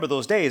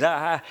those days.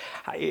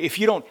 If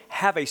you don't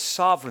have a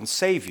sovereign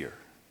Savior,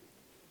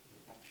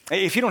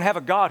 if you don't have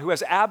a God who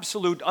has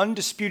absolute,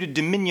 undisputed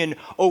dominion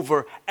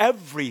over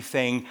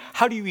everything,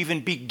 how do you even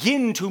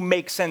begin to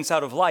make sense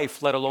out of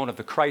life, let alone of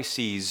the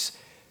crises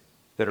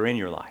that are in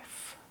your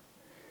life?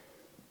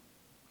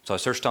 So I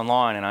searched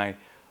online and I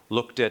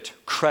looked at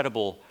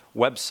credible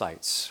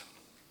websites,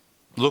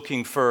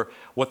 looking for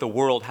what the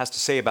world has to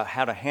say about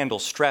how to handle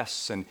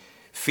stress and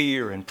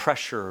fear and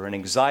pressure and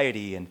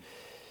anxiety. And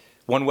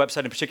one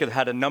website in particular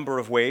had a number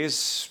of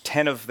ways,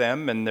 10 of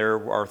them, and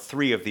there are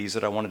 3 of these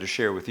that I wanted to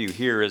share with you.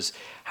 Here is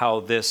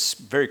how this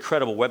very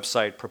credible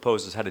website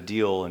proposes how to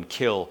deal and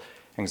kill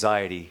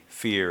anxiety,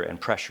 fear,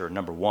 and pressure.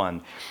 Number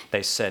 1,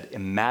 they said,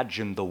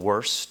 imagine the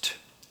worst.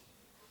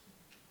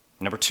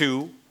 Number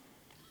 2,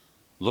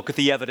 look at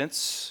the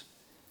evidence.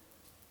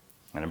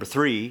 And number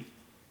 3,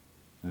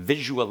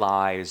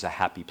 visualize a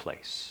happy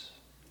place.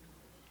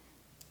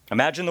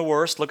 Imagine the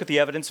worst, look at the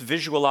evidence,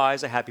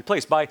 visualize a happy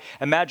place. By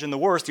imagine the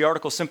worst, the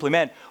article simply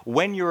meant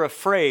when you're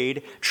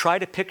afraid, try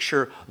to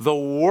picture the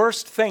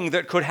worst thing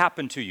that could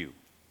happen to you.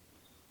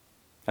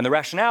 And the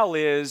rationale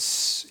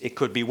is it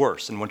could be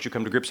worse. And once you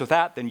come to grips with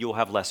that, then you'll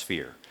have less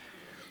fear.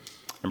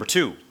 Number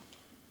 2,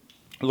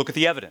 look at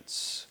the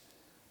evidence.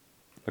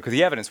 Look at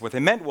the evidence. What they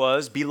meant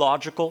was be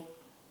logical.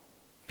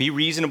 Be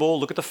reasonable,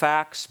 look at the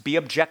facts, be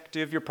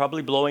objective. You're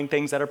probably blowing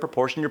things out of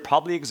proportion. You're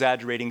probably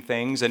exaggerating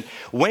things. And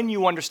when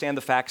you understand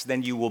the facts,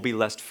 then you will be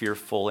less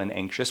fearful and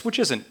anxious, which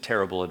isn't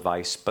terrible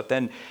advice. But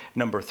then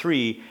number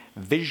 3,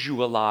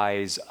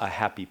 visualize a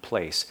happy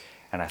place.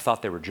 And I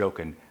thought they were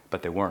joking,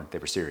 but they weren't. They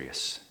were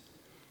serious.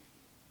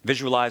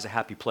 Visualize a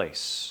happy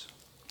place.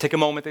 Take a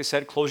moment, they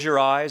said, close your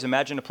eyes.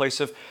 Imagine a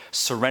place of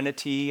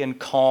serenity and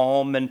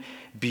calm and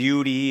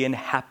beauty and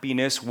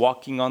happiness,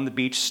 walking on the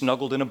beach,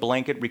 snuggled in a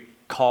blanket,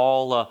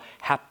 recall a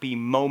happy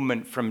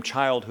moment from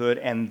childhood,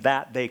 and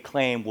that, they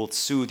claim, will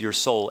soothe your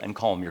soul and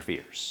calm your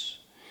fears.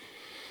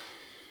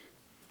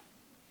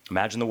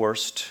 Imagine the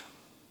worst.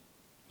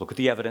 Look at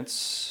the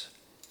evidence.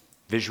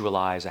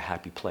 Visualize a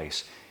happy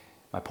place.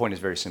 My point is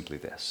very simply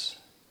this.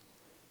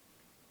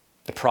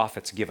 The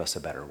prophets give us a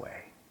better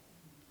way.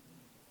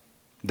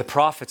 The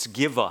prophets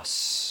give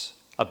us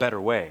a better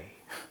way.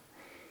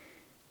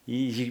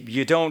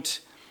 You don't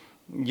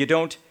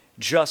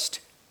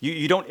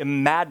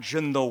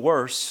imagine the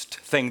worst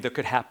thing that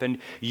could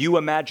happen. You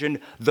imagine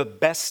the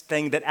best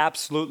thing that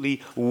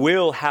absolutely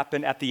will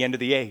happen at the end of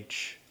the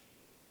age.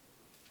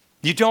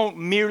 You don't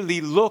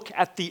merely look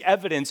at the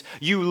evidence.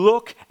 You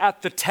look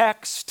at the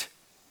text,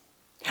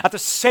 at the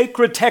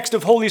sacred text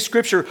of Holy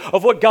Scripture,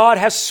 of what God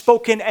has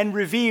spoken and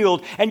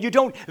revealed, and you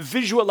don't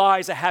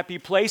visualize a happy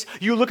place.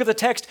 You look at the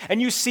text and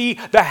you see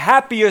the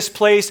happiest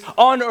place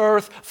on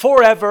earth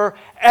forever,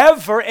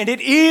 ever, and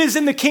it is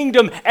in the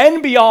kingdom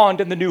and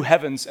beyond in the new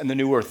heavens and the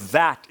new earth.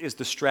 That is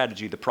the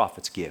strategy the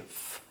prophets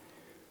give.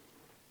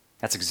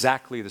 That's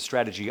exactly the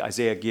strategy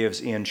Isaiah gives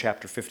in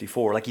chapter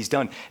 54. Like he's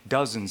done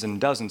dozens and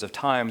dozens of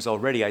times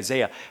already,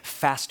 Isaiah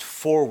fast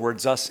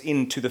forwards us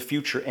into the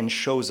future and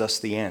shows us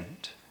the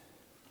end.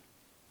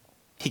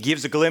 He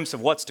gives a glimpse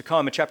of what's to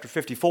come in chapter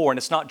 54, and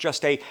it's not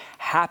just a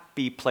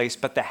happy place,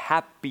 but the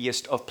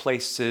happiest of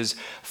places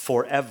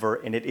forever,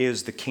 and it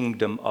is the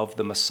kingdom of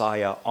the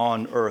Messiah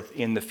on earth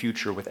in the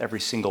future, with every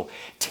single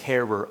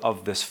terror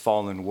of this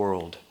fallen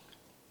world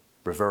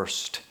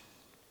reversed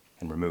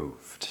and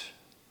removed.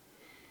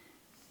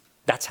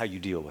 That's how you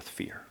deal with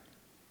fear.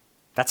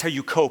 That's how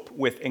you cope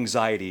with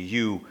anxiety.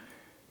 You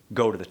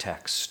go to the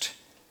text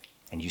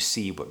and you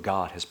see what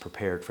God has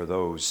prepared for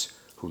those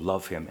who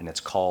love him, and it's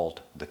called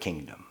the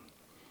kingdom.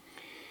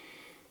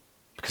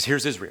 Because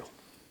here's Israel.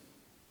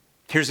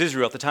 Here's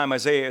Israel at the time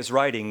Isaiah is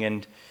writing,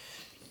 and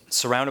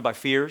surrounded by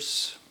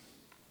fears.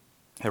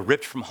 They're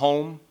ripped from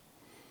home.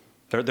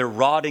 They're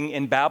rotting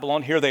in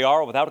Babylon. Here they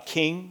are without a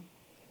king,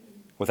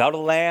 without a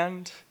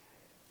land,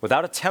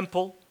 without a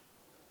temple.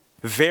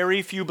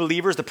 Very few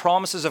believers, the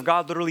promises of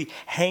God literally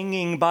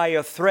hanging by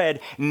a thread.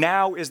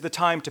 Now is the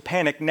time to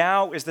panic.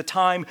 Now is the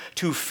time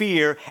to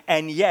fear.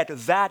 And yet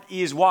that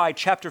is why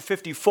chapter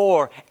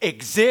 54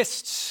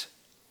 exists.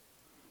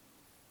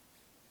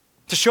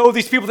 To show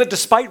these people that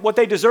despite what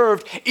they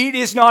deserved, it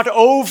is not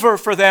over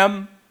for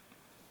them.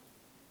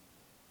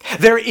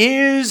 There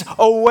is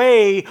a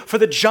way for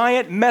the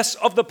giant mess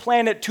of the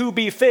planet to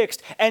be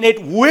fixed, and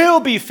it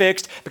will be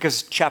fixed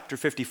because chapter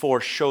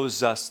 54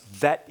 shows us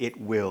that it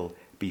will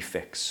be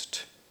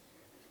fixed.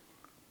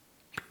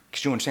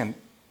 Because you understand,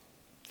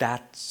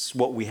 that's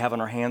what we have on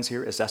our hands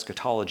here is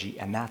eschatology,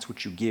 and that's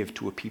what you give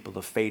to a people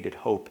of faded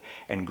hope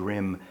and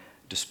grim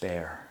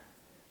despair.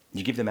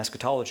 You give them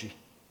eschatology.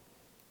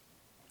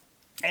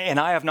 And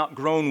I have not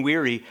grown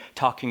weary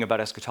talking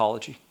about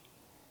eschatology.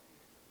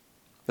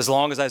 As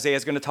long as Isaiah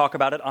is going to talk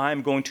about it,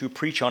 I'm going to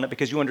preach on it,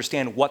 because you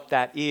understand what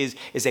that is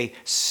a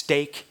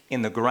stake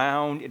in the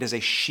ground. It is a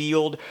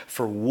shield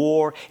for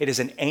war. It is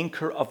an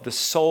anchor of the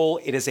soul.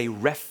 It is a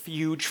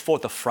refuge for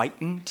the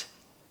frightened.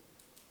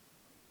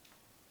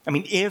 I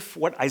mean, if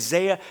what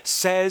Isaiah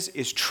says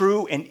is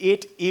true, and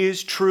it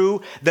is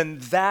true, then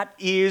that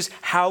is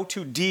how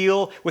to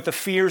deal with the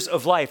fears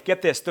of life.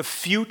 Get this, the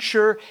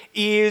future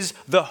is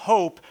the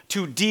hope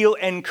to deal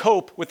and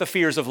cope with the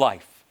fears of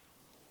life.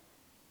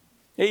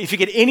 If you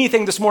get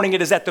anything this morning,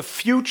 it is that the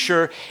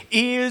future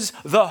is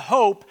the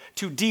hope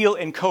to deal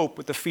and cope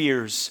with the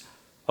fears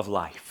of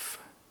life.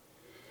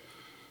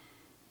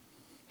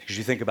 Because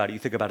you think about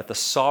it, the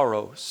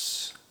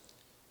sorrows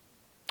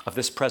of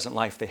this present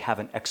life, they have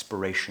an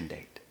expiration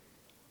date.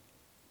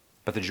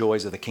 But the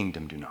joys of the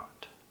kingdom do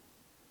not.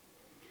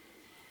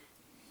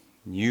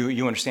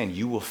 You understand,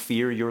 you will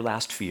fear your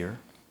last fear.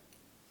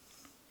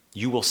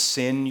 You will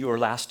sin your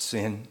last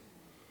sin.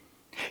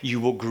 You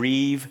will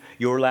grieve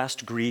your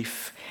last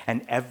grief,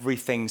 and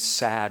everything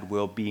sad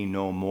will be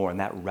no more. And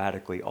that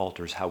radically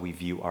alters how we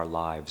view our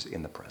lives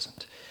in the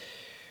present.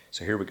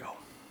 So here we go.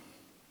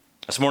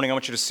 This morning I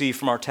want you to see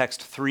from our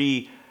text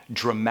 3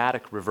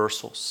 dramatic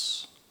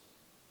reversals.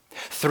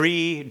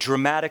 3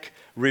 dramatic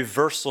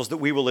reversals that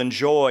we will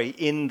enjoy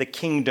in the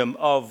kingdom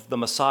of the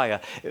Messiah.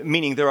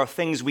 Meaning there are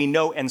things we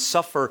know and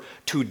suffer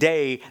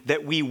today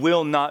that we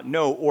will not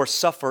know or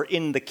suffer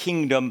in the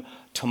kingdom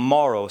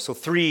tomorrow. So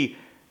 3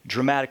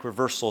 dramatic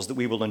reversals that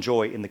we will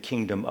enjoy in the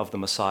kingdom of the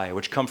Messiah,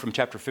 which come from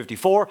chapter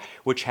 54,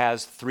 which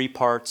has 3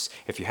 parts.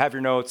 If you have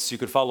your notes, you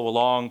could follow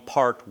along.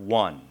 Part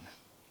 1.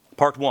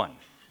 Part 1,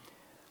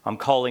 I'm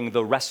calling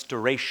the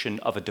restoration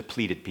of a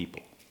depleted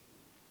people.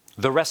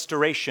 The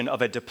restoration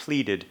of a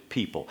depleted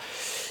people.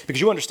 Because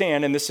you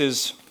understand, and this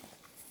is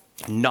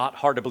not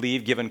hard to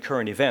believe given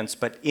current events,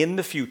 but in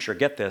the future,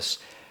 get this,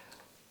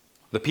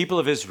 the people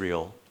of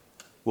Israel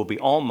will be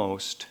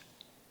almost,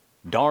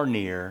 darn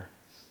near,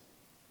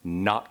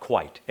 not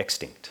quite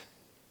extinct.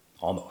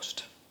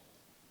 Almost.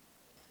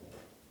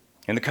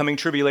 In the coming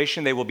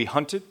tribulation, they will be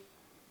hunted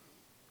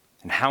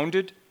and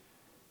hounded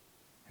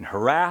and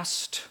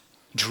harassed,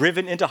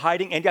 driven into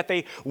hiding, and yet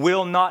they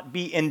will not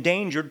be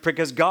endangered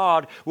because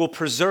God will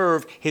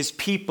preserve his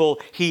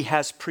people he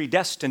has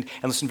predestined.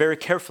 And listen very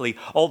carefully,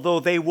 although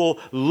they will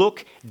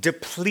look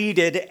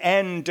depleted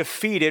and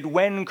defeated,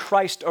 when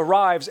Christ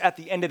arrives at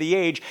the end of the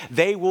age,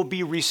 they will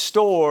be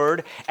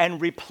restored and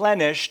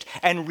replenished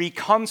and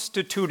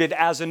reconstituted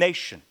as a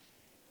nation.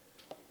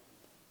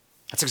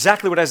 That's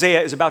exactly what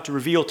Isaiah is about to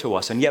reveal to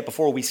us. And yet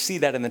before we see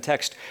that in the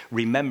text,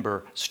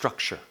 remember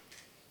structure.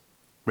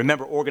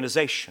 Remember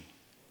organization.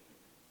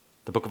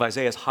 The book of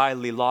Isaiah is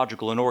highly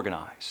logical and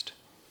organized.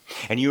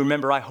 And you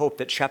remember, I hope,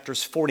 that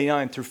chapters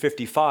 49 through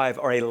 55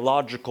 are a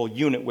logical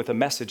unit with a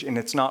message, and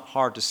it's not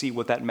hard to see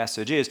what that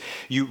message is.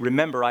 You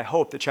remember, I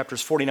hope, that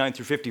chapters 49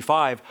 through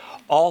 55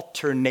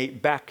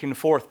 alternate back and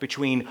forth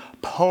between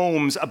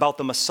poems about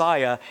the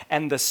Messiah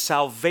and the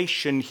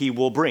salvation he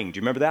will bring. Do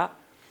you remember that?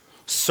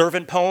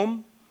 Servant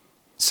poem,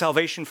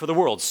 salvation for the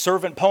world.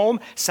 Servant poem,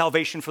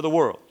 salvation for the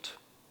world.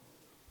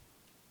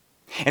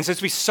 And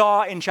since we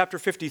saw in chapter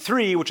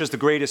 53, which is the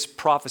greatest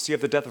prophecy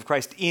of the death of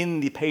Christ in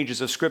the pages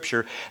of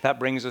Scripture, that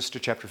brings us to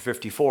chapter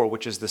 54,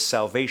 which is the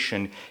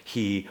salvation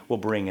he will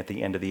bring at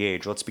the end of the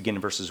age. Let's begin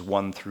in verses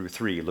 1 through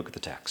 3. Look at the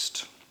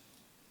text.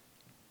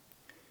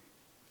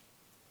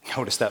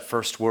 Notice that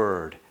first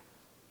word,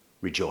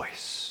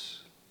 rejoice.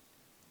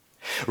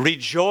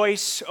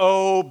 Rejoice,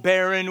 O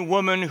barren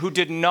woman who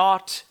did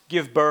not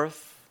give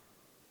birth.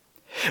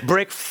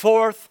 Break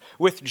forth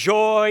with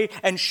joy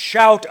and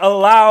shout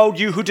aloud,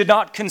 you who did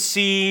not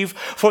conceive,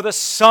 for the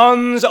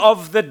sons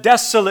of the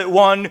desolate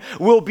one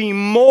will be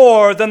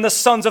more than the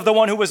sons of the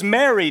one who was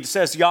married,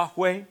 says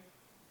Yahweh.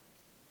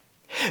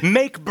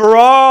 Make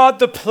broad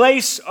the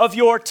place of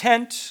your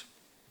tent.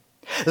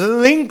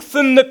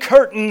 Lengthen the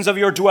curtains of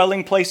your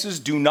dwelling places.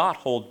 Do not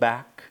hold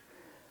back.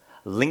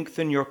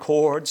 Lengthen your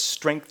cords,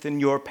 strengthen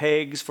your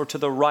pegs, for to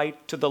the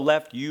right, to the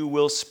left, you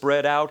will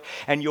spread out,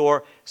 and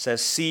your,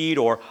 says seed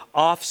or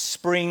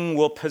offspring,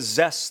 will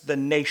possess the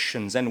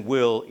nations and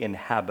will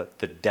inhabit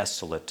the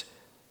desolate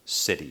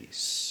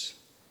cities.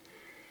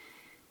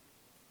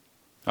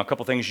 Now, a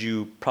couple things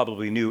you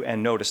probably knew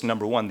and noticed.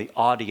 Number one, the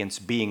audience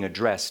being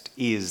addressed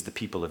is the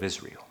people of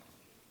Israel,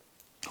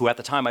 who at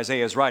the time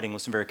Isaiah is writing,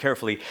 listen very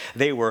carefully,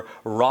 they were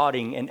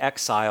rotting in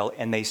exile,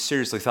 and they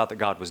seriously thought that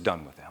God was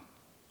done with them.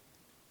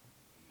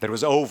 That it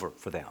was over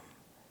for them.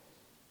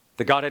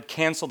 That God had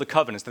canceled the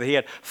covenants, that he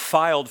had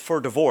filed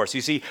for divorce.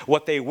 You see,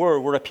 what they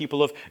were a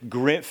people of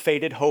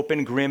faded hope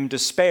and grim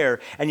despair.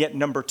 And yet,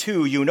 number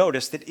two, you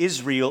notice that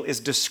Israel is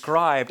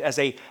described as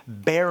a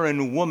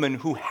barren woman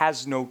who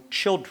has no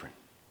children.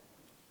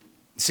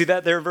 See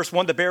that there in verse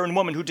 1, the barren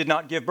woman who did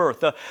not give birth,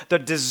 the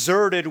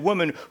deserted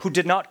woman who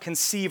did not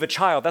conceive a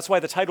child. That's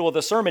why the title of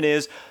the sermon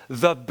is,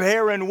 The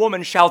Barren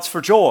Woman Shouts for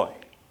Joy.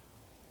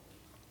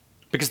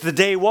 Because the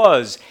day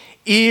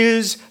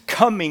is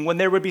coming when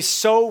there would be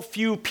so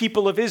few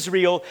people of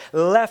Israel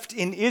left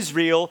in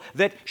Israel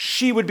that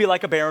she would be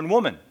like a barren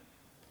woman.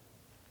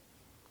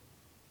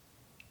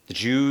 The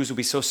Jews would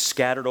be so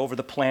scattered over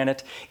the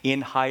planet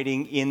in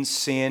hiding, in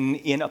sin,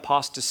 in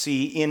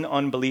apostasy, in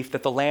unbelief,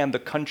 that the land, the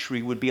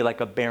country, would be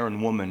like a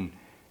barren woman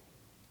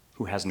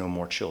who has no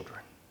more children.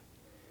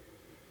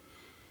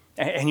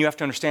 And you have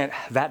to understand,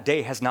 that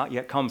day has not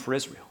yet come for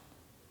Israel.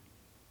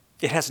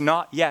 It has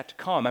not yet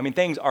come. I mean,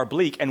 things are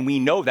bleak, and we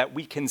know that.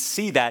 We can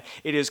see that.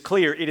 It is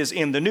clear. It is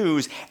in the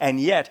news, and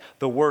yet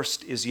the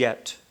worst is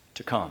yet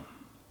to come.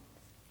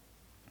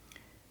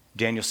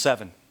 Daniel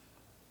 7,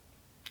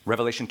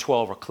 Revelation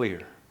 12 are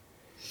clear.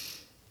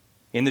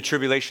 In the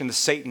tribulation, the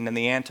Satan and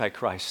the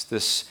Antichrist,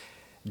 this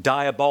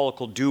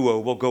diabolical duo,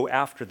 will go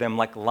after them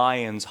like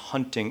lions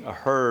hunting a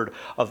herd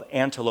of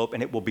antelope,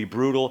 and it will be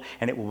brutal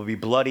and it will be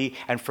bloody,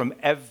 and from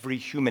every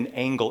human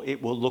angle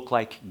it will look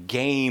like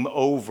game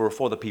over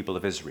for the people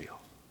of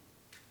Israel.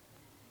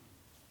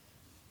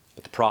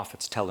 But the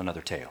prophets tell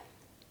another tale,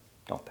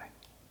 don't they?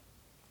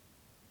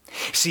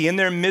 See, in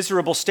their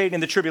miserable state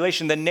in the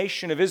tribulation, the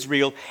nation of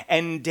Israel,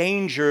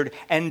 endangered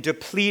and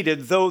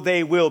depleted though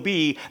they will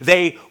be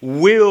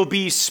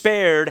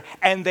spared,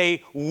 and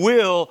they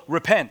will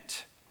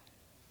repent.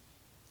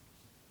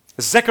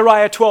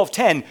 Zechariah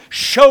 12:10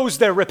 shows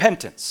their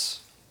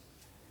repentance.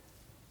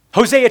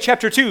 Hosea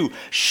chapter 2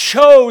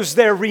 shows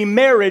their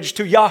remarriage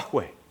to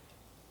Yahweh.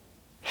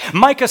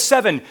 Micah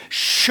 7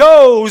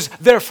 shows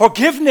their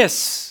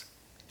forgiveness.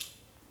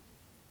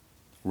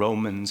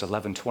 Romans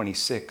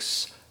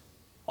 11:26,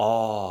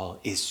 all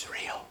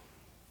Israel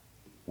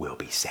will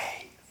be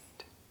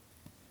saved.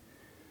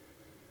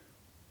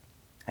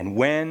 And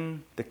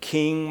when the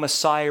King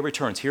Messiah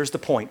returns, here's the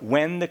point,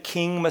 when the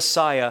King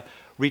Messiah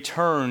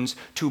returns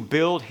to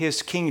build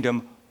his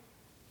kingdom,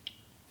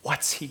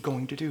 what's he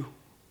going to do?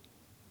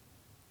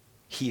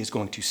 He is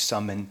going to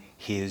summon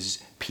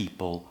his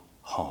people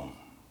home.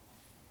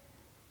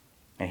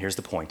 And here's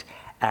the point.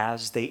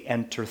 As they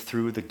enter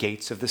through the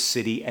gates of the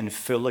city and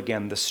fill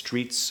again the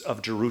streets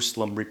of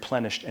Jerusalem,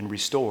 replenished and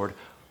restored,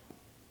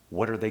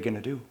 what are they going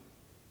to do?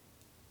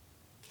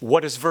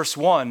 What does verse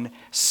 1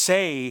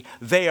 say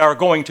they are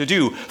going to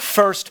do?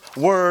 First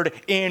word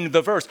in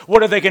the verse.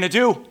 What are they going to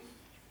do?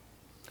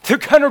 They're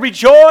going to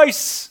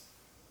rejoice.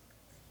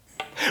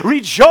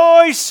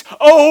 Rejoice,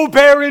 O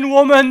barren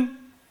woman.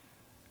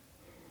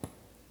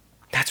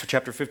 That's what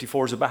chapter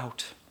 54 is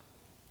about.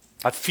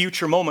 A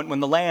future moment when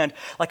the land,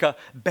 like a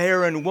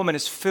barren woman,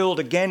 is filled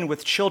again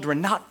with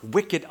children, not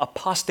wicked,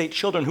 apostate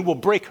children who will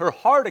break her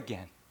heart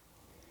again,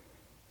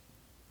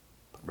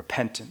 but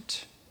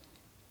repentant,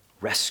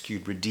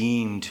 rescued,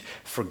 redeemed,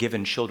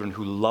 forgiven children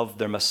who love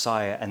their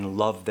Messiah and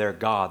love their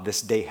God.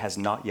 This day has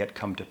not yet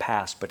come to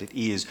pass, but it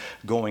is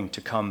going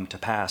to come to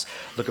pass.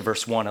 Look at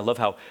verse 1. I love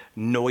how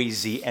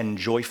noisy and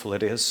joyful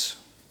it is.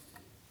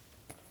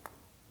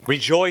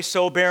 Rejoice,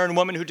 O barren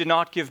woman who did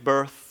not give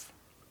birth.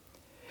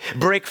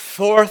 Break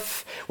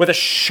forth with a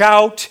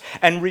shout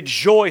and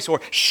rejoice, or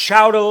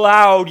shout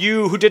aloud,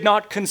 you who did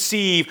not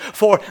conceive,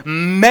 for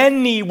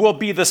many will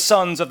be the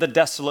sons of the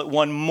desolate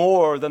one,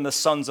 more than the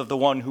sons of the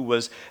one who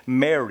was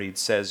married,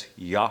 says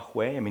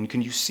Yahweh. I mean,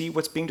 can you see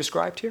what's being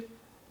described here?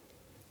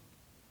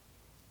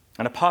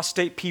 An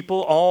apostate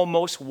people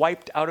almost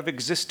wiped out of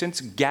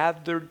existence,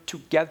 gathered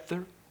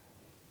together,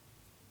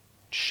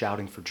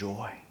 shouting for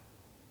joy.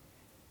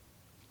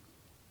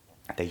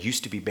 They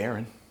used to be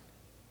barren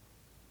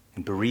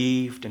and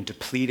bereaved and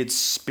depleted,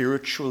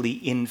 spiritually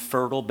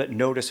infertile. But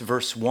notice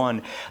verse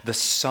 1, the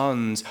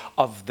sons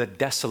of the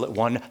desolate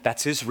one,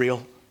 that's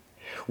Israel,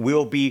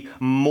 will be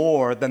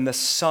more than the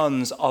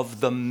sons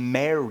of the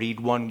married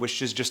one,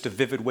 which is just a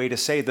vivid way to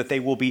say that they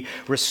will be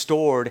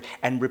restored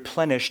and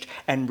replenished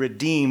and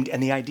redeemed.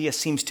 And the idea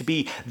seems to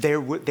be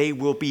they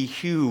will be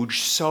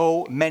huge.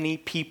 So many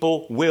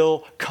people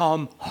will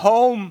come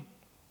home.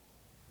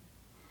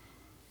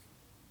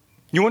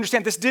 You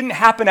understand, this didn't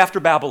happen after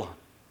Babylon.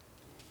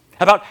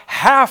 About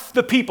half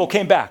the people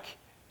came back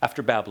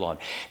after Babylon.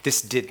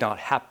 This did not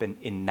happen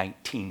in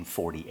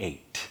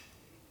 1948.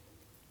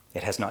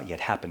 It has not yet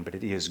happened, but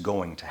it is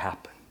going to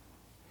happen.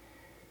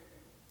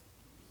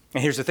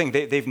 And here's the thing,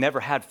 they've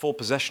never had full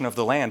possession of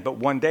the land, but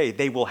one day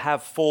they will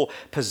have full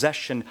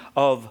possession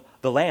of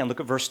the land. Look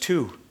at verse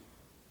 2.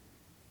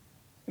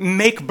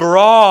 Make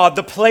broad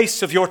the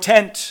place of your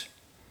tent,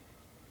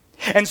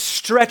 and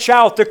stretch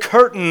out the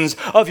curtains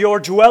of your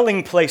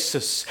dwelling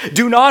places.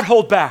 Do not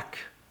hold back.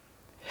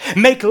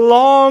 Make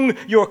long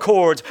your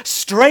cords,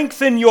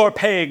 strengthen your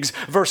pegs.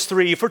 Verse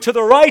 3, for to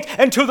the right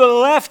and to the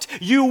left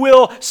you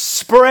will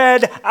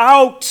spread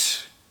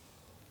out.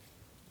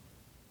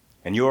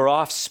 And your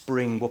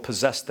offspring will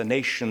possess the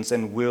nations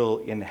and will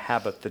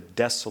inhabit the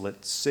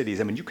desolate cities.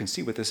 I mean, you can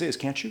see what this is,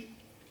 can't you?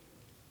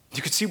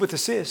 You can see what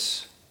this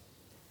is.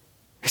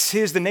 This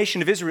is the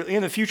nation of Israel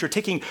in the future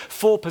taking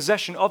full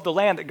possession of the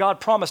land that God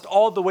promised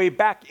all the way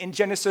back in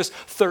Genesis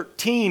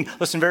 13.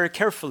 Listen very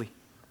carefully.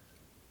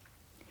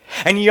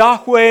 And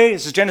Yahweh,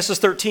 this is Genesis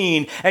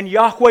 13, and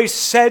Yahweh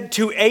said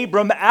to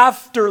Abram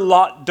after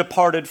Lot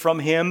departed from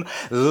him,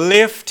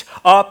 lift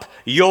up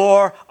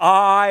your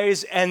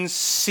eyes and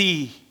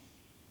see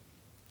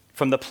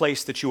from the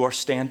place that you are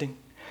standing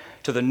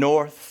to the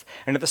north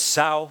and to the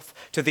south,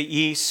 to the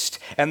east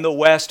and the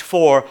west,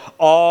 for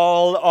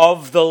all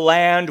of the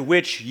land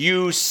which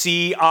you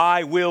see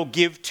I will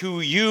give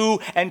to you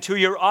and to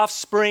your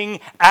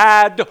offspring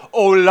ad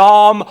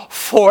olam,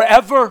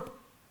 forever.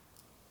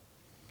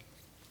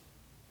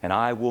 And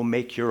I will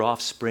make your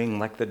offspring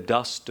like the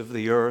dust of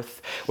the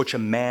earth, which a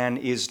man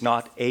is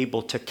not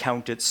able to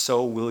count it,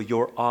 so will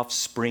your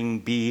offspring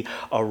be.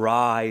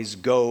 Arise,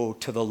 go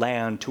to the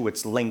land, to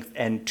its length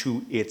and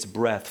to its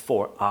breadth,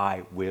 for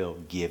I will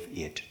give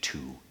it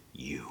to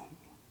you.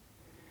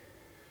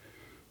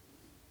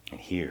 And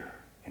here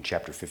in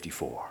chapter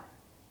 54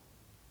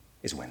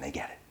 is when they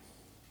get it.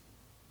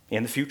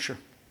 In the future.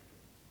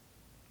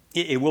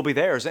 It will be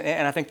theirs.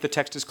 And I think the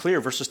text is clear.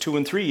 Verses 2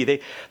 and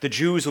 3, the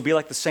Jews will be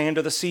like the sand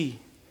of the sea.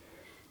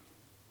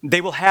 They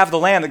will have the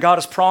land that God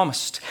has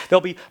promised.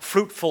 They'll be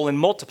fruitful and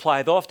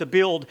multiply. They'll have to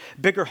build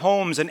bigger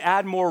homes and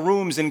add more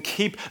rooms and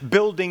keep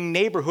building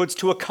neighborhoods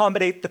to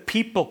accommodate the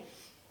people.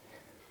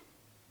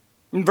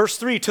 In verse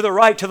 3, to the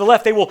right, to the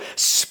left, they will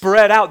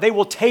spread out. They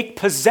will take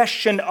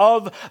possession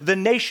of the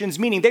nations,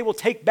 meaning they will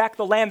take back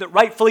the land that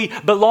rightfully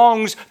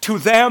belongs to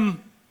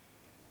them.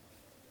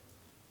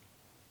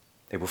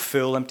 They will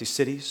fill empty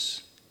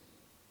cities,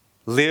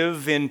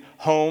 live in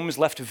homes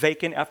left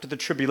vacant after the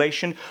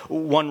tribulation.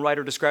 One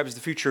writer describes the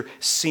future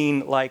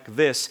scene like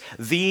this.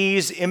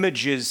 These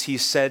images, he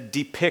said,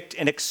 depict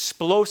an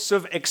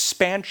explosive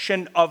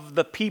expansion of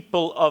the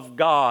people of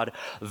God,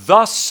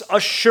 thus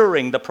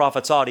assuring the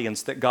prophet's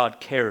audience that God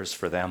cares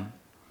for them.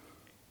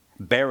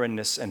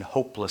 Barrenness and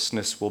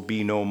hopelessness will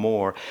be no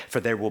more, for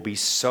there will be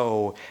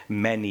so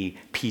many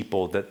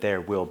people that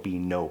there will be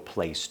no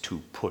place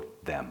to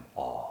put them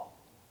all.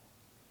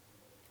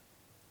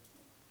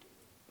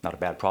 Not a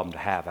bad problem to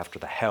have after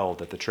the hell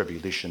that the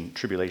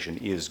tribulation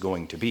is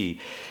going to be.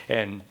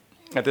 And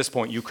at this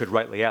point, you could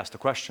rightly ask the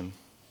question,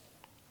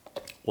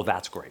 well,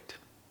 that's great.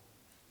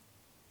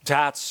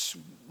 That's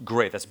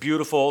great. That's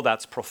beautiful.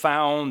 That's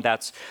profound.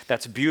 That's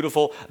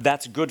beautiful.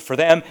 That's good for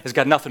them. It's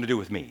got nothing to do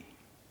with me.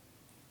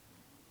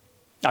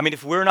 I mean,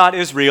 if we're not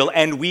Israel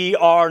and we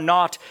are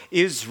not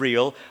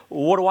Israel,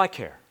 what do I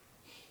care?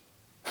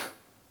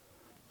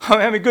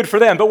 I mean, good for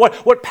them, but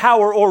what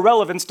power or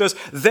relevance does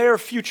their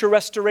future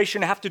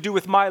restoration have to do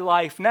with my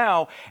life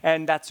now?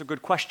 And that's a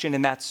good question,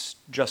 and that's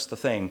just the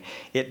thing.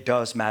 It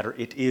does matter.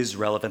 It is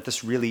relevant.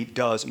 This really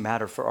does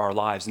matter for our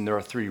lives, and there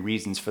are 3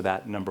 reasons for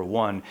that. Number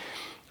 1,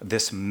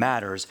 this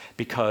matters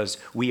because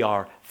we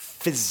are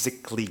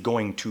physically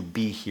going to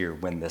be here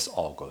when this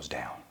all goes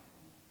down.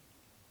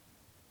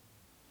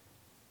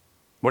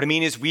 What I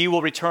mean is we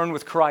will return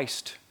with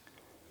Christ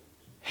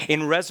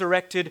in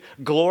resurrected,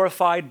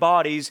 glorified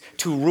bodies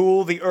to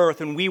rule the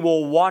earth, and we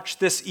will watch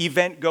this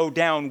event go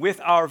down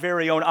with our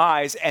very own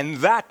eyes, and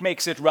that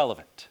makes it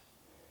relevant.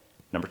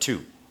 Number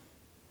 2,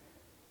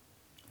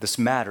 this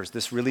matters.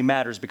 This really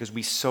matters because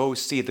we so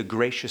see the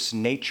gracious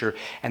nature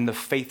and the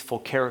faithful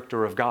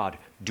character of God.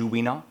 Do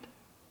we not?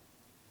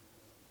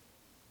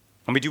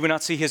 I mean, do we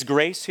not see his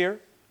grace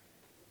here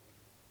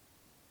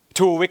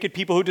to a wicked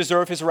people who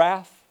deserve his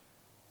wrath?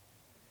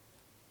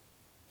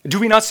 Do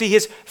we not see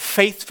his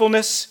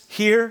faithfulness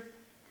here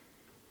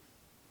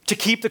to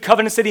keep the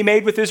covenants that he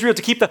made with Israel,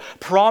 to keep the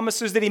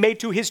promises that he made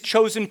to his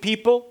chosen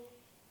people?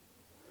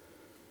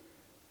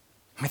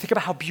 I mean, think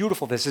about how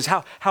beautiful this is,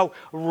 how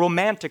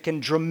romantic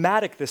and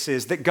dramatic this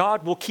is, that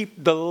God will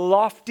keep the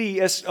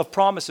loftiest of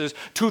promises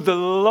to the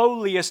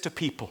lowliest of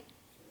people.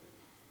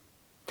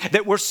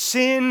 That where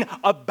sin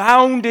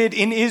abounded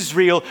in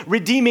Israel,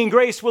 redeeming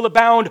grace will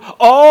abound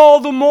all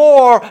the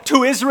more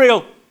to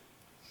Israel.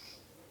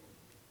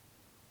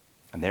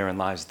 And therein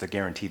lies the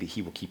guarantee that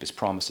he will keep his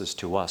promises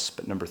to us.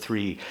 But number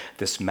 3,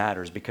 this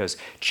matters because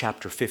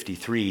chapter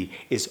 53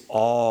 is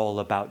all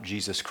about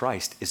Jesus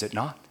Christ, is it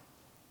not?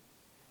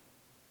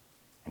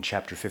 And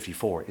chapter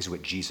 54 is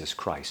what Jesus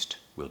Christ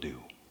will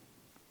do.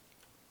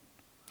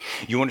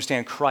 You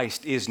understand,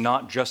 Christ is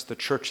not just the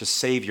church's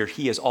Savior.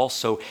 He is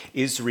also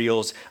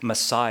Israel's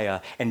Messiah.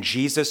 And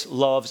Jesus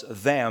loves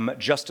them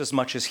just as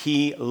much as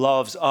he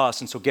loves us.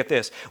 And so get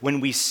this,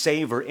 when we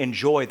savor,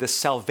 enjoy the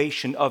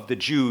salvation of the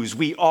Jews,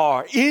 we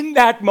are, in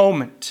that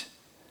moment,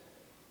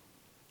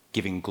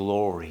 giving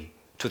glory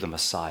to the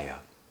Messiah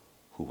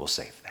who will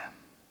save them.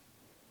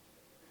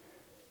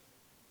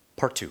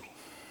 Part 2.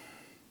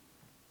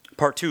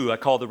 Part 2 I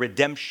call the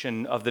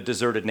redemption of the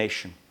deserted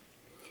nation.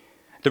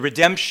 The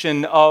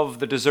redemption of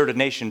the deserted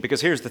nation,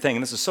 because here's the thing,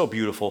 and this is so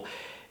beautiful.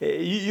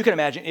 You can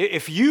imagine,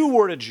 if you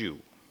were a Jew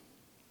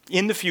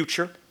in the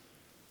future,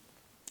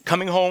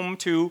 coming home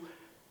to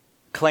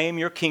claim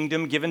your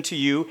kingdom given to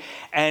you,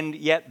 and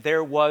yet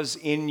there was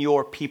in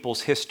your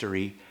people's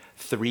history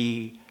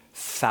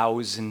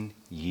 3,000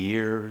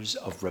 years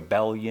of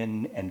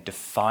rebellion and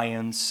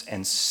defiance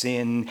and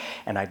sin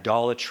and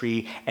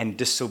idolatry and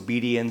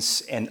disobedience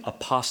and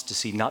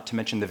apostasy, not to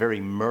mention the very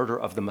murder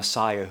of the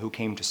Messiah who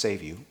came to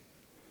save you.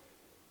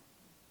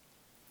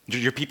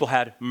 Your people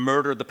had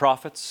murdered the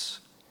prophets.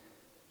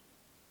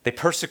 They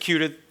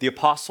persecuted the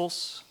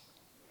apostles.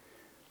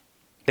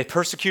 They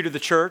persecuted the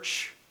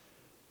church.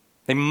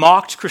 They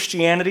mocked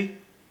Christianity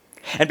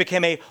and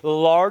became a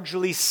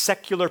largely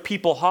secular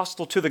people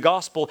hostile to the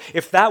gospel.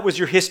 If that was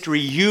your history,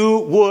 you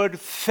would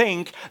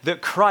think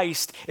that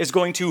Christ is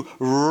going to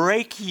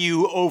rake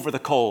you over the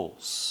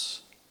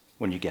coals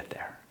when you get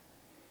there.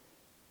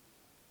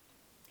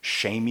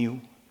 Shame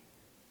you,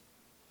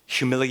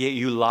 humiliate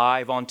you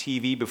live on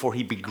TV before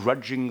he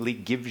begrudgingly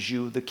gives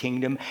you the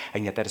kingdom.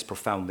 And yet that is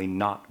profoundly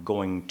not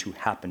going to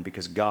happen,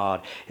 because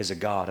God is a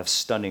God of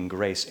stunning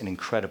grace and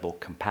incredible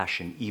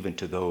compassion, even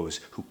to those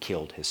who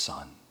killed his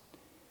son.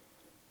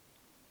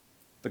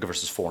 Look at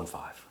verses 4 and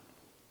 5.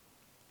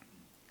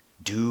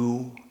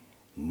 Do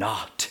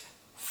not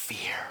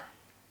fear.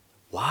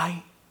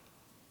 Why?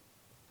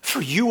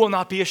 For you will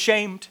not be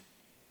ashamed.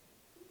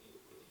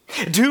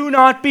 Do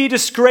not be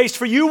disgraced,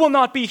 for you will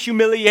not be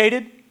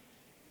humiliated.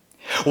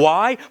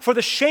 Why? For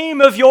the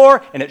shame of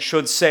your, and it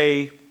should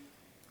say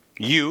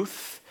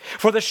youth,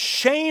 for the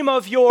shame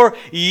of your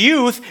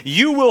youth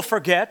you will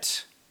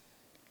forget,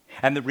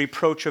 and the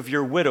reproach of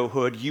your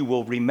widowhood you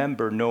will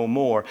remember no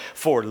more.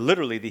 For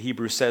literally the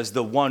Hebrew says,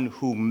 the one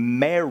who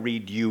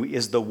married you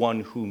is the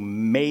one who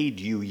made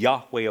you.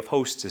 Yahweh of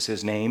hosts is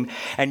his name,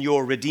 and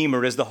your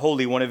Redeemer is the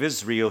Holy One of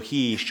Israel.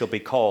 He shall be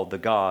called the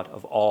God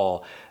of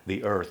all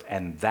the earth.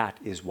 And that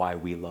is why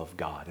we love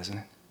God, isn't it?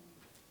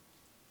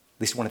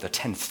 At least one of the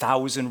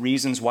 10,000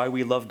 reasons why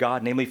we love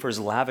God, namely for his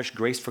lavish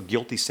grace for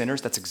guilty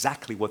sinners. That's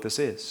exactly what this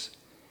is.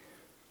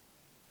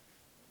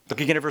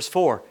 Look again at verse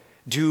 4.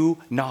 Do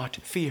not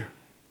fear.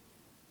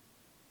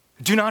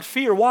 Do not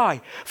fear.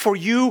 Why? For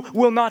you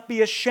will not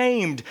be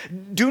ashamed.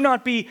 Do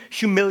not be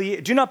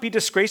humiliated. Do not be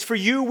disgraced, for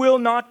you will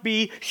not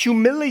be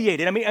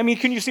humiliated. I mean,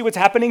 can you see what's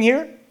happening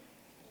here?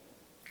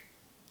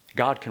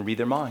 God can read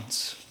their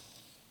minds.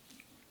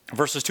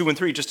 Verses 2 and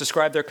 3 just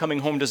describe their coming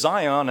home to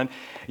Zion, and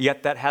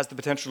yet that has the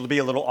potential to be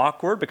a little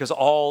awkward, because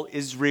all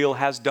Israel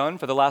has done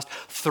for the last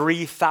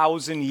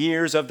 3,000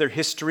 years of their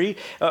history,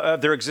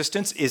 of their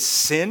existence, is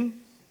sin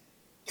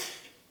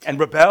and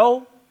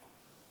rebel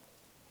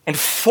and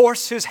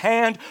force his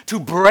hand to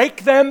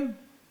break them.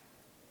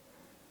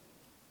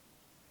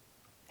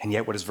 And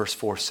yet what does verse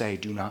 4 say?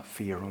 Do not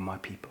fear, O my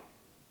people.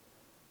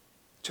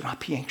 Do not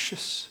be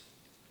anxious.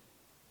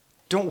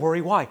 Don't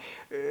worry. Why?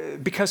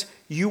 Because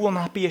you will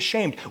not be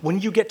ashamed. When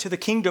you get to the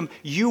kingdom,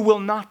 you will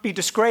not be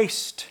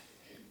disgraced.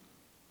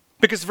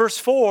 Because verse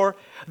 4,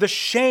 the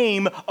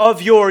shame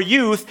of your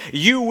youth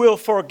you will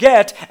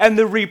forget, and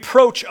the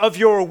reproach of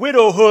your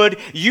widowhood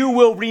you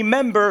will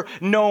remember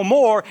no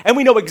more. And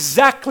we know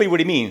exactly what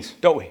he means,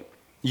 don't we?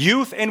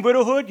 Youth and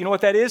widowhood, you know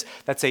what that is?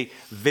 That's a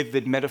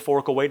vivid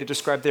metaphorical way to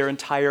describe their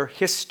entire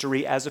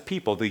history as a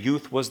people. The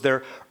youth was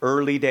their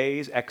early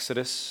days,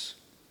 Exodus,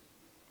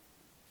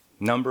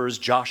 Numbers,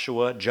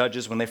 Joshua,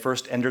 Judges, when they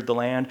first entered the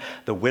land.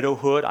 The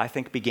widowhood, I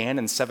think, began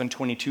in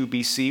 722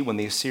 BC when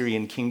the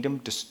Assyrian kingdom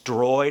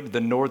destroyed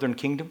the northern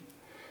kingdom.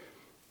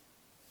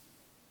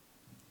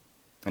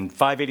 And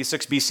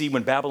 586 BC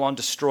when Babylon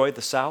destroyed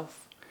the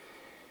south.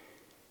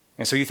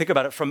 And so you think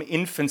about it, from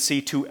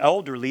infancy to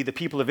elderly, the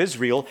people of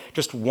Israel,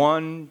 just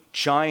one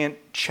giant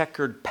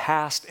checkered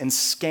past and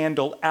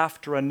scandal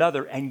after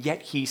another. And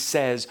yet he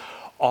says,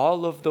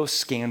 all of those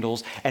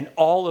scandals and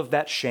all of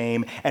that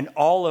shame and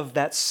all of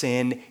that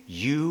sin,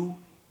 you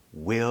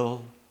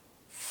will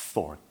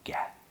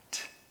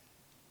forget.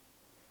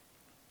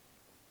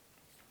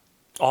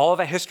 All of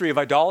that history of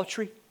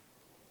idolatry,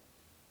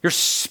 your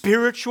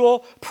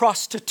spiritual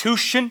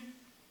prostitution,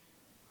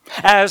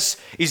 as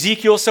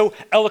Ezekiel so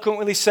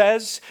eloquently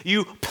says,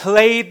 you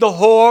played the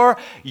whore,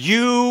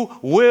 you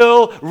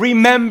will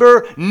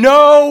remember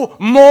no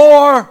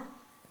more.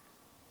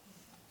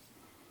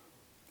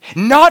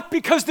 Not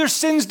because their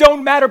sins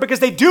don't matter, because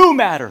they do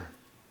matter,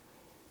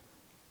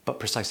 but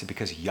precisely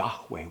because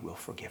Yahweh will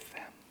forgive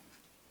them.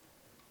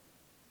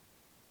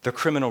 Their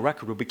criminal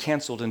record will be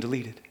canceled and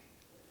deleted.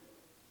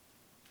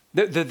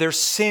 Their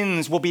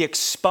sins will be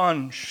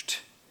expunged.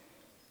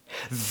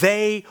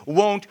 They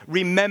won't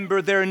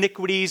remember their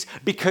iniquities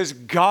because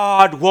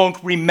God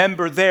won't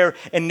remember their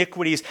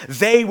iniquities.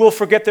 They will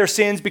forget their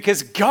sins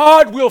because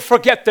God will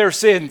forget their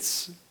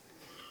sins.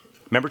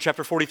 Remember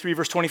chapter 43,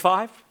 verse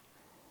 25?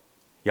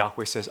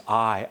 Yahweh says,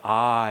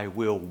 I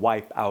will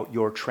wipe out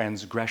your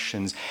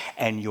transgressions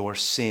and your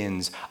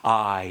sins.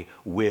 I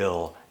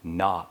will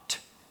not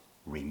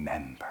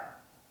remember.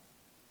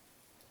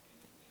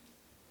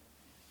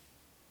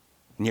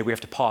 And yet we have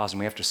to pause and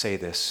we have to say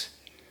this.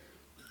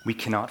 We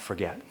cannot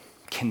forget,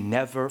 can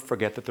never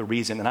forget that the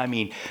reason, and I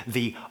mean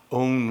the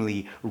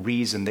only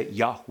reason that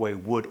Yahweh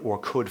would or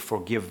could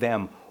forgive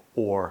them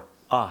or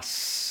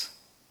us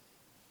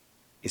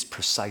is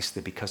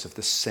precisely because of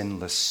the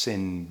sinless,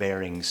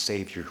 sin-bearing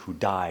Savior who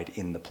died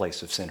in the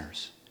place of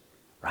sinners,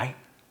 right?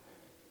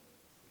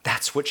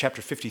 That's what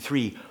chapter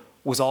 53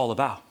 was all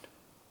about.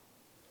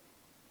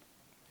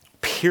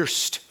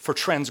 Pierced for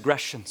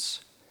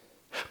transgressions,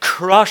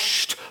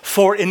 crushed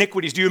for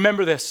iniquities. Do you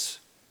remember this?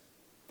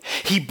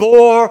 He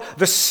bore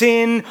the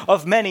sin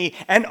of many,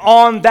 and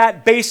on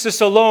that basis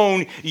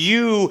alone,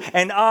 you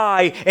and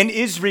I and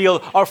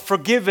Israel are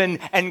forgiven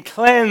and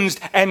cleansed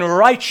and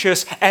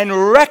righteous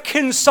and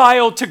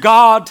reconciled to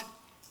God.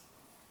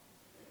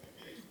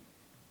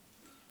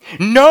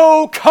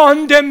 No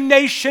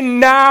condemnation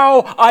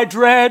now I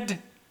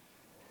dread,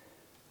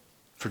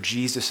 for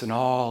Jesus and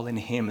all in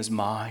him is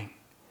mine.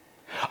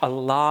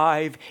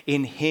 Alive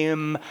in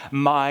him,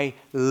 my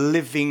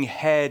living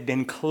head,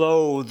 and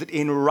clothed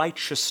in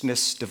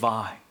righteousness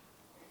divine.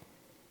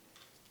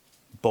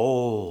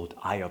 Bold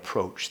I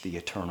approach the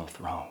eternal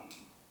throne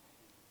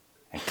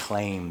and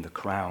claim the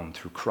crown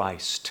through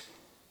Christ,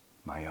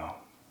 my own.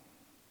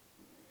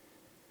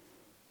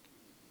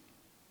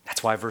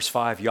 That's why verse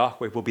 5,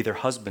 Yahweh will be their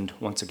husband.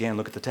 Once again,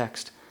 look at the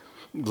text.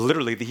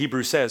 Literally, the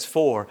Hebrew says,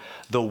 for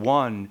the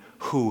one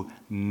who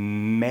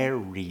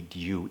married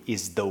you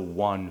is the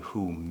one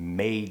who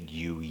made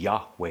you.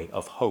 Yahweh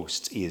of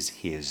hosts is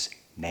his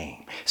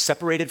name.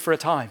 Separated for a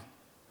time,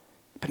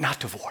 but not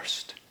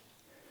divorced.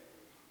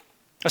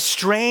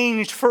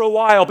 Estranged for a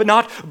while, but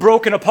not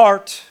broken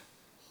apart.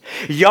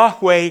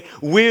 Yahweh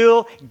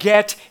will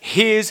get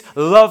his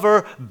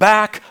lover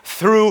back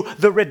through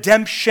the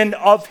redemption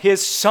of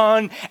his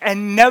son,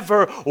 and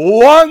never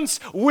once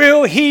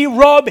will he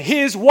rub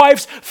his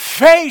wife's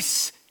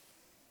face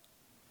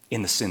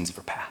in the sins of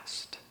her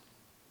past.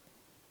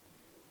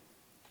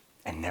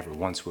 And never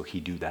once will he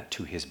do that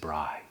to his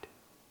bride,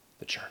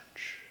 the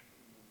church.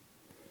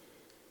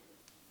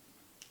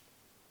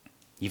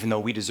 Even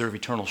though we deserve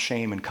eternal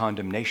shame and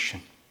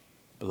condemnation,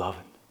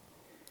 beloved,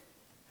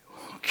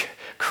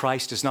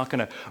 Christ is not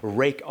going to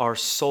rake our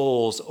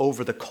souls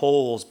over the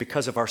coals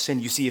because of our sin.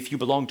 You see, if you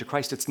belong to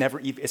Christ, it's never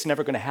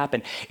going to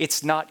happen.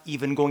 It's not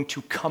even going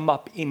to come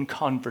up in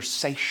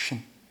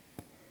conversation.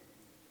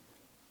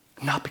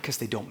 Not because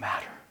they don't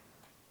matter,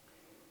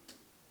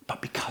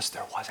 but because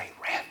there was a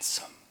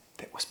ransom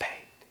that was paid.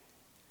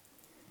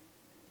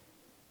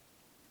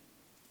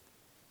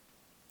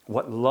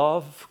 What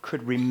love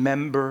could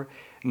remember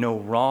no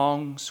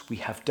wrongs we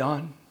have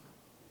done?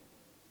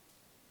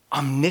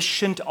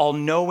 Omniscient,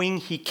 all-knowing,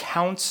 he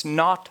counts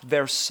not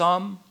their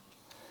sum.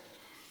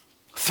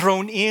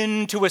 Thrown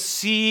into a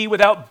sea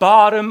without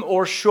bottom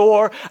or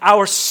shore,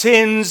 our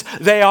sins,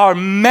 they are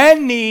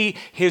many.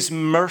 His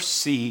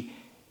mercy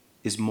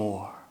is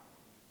more.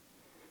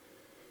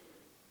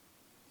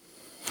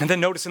 And then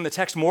notice in the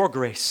text more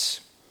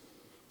grace.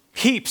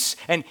 Heaps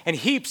and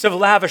heaps of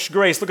lavish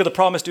grace. Look at the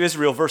promise to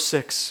Israel, verse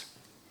 6.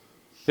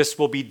 This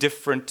will be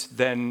different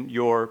than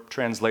your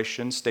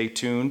translation. Stay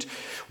tuned.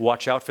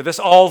 Watch out for this.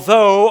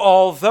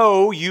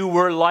 Although you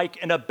were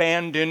like an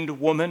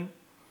abandoned woman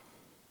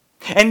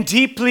and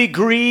deeply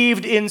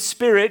grieved in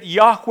spirit,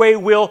 Yahweh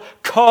will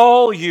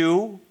call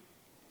you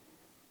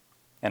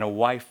and a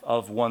wife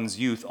of one's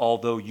youth,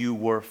 although you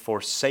were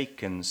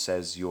forsaken,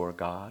 says your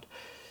God.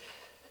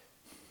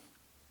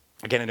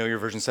 Again, I know your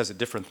version says it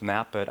different than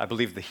that, but I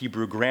believe the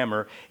Hebrew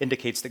grammar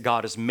indicates that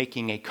God is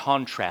making a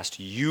contrast.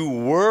 You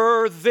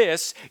were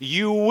this,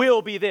 you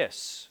will be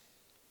this.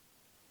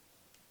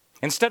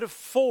 Instead of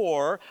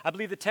for, I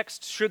believe the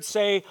text should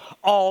say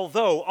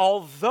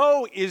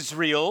although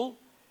Israel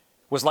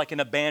was like an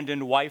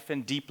abandoned wife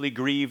and deeply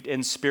grieved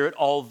in spirit,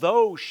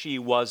 although she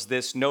was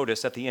this,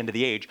 notice at the end of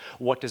the age,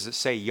 what does it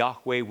say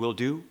Yahweh will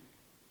do?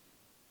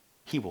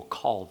 He will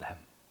call them.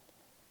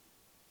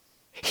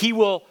 He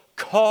will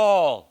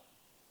call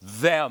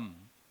them.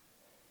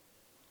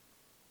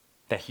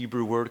 That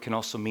Hebrew word can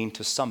also mean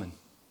to summon,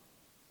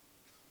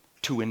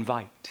 to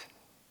invite.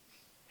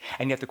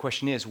 And yet the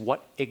question is,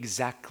 what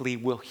exactly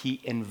will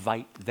he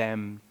invite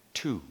them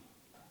to?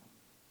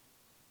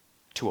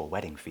 To a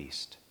wedding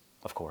feast,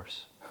 of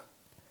course.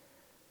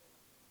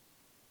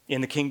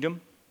 In the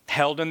kingdom,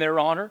 held in their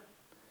honor,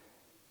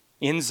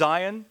 in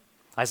Zion,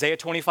 Isaiah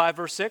 25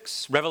 verse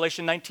 6,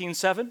 Revelation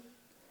 19:7.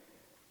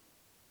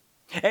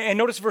 And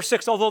notice verse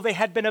 6, although they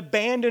had been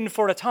abandoned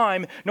for a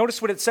time, notice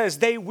what it says,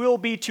 they will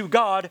be to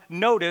God,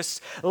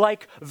 notice,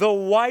 like the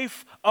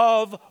wife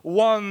of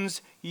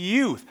one's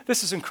youth.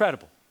 This is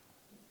incredible.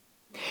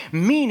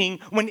 Meaning,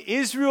 when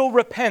Israel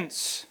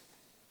repents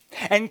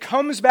and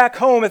comes back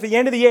home at the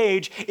end of the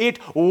age, it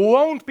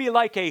won't be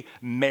like a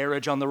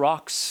marriage on the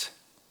rocks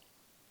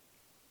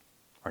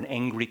or an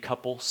angry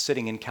couple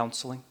sitting in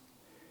counseling.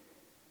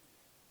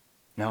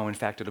 No, in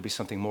fact, it'll be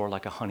something more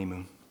like a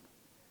honeymoon.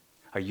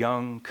 A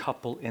young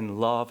couple in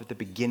love at the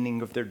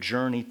beginning of their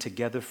journey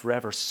together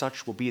forever.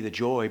 Such will be the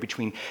joy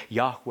between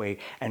Yahweh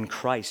and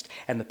Christ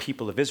and the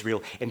people of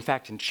Israel. In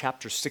fact, in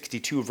chapter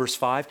 62, verse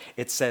 5,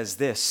 it says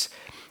this,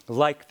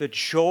 like the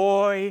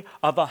joy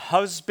of a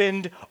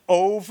husband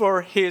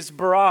over his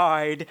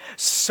bride,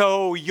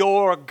 so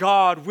your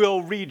God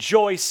will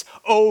rejoice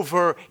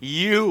over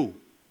you.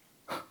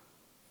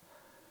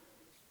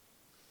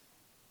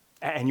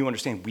 And you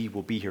understand, we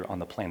will be here on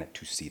the planet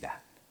to see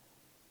that.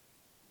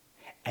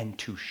 And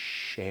to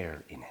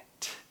share in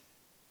it.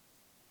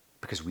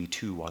 Because we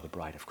too are the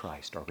bride of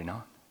Christ, are we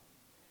not?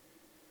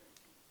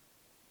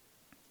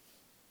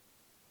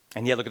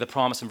 And yet look at the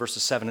promise in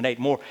verses 7 and 8.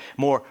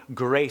 More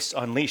grace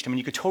unleashed. I mean,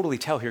 you could totally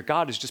tell here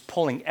God is just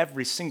pulling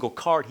every single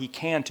card he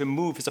can to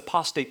move his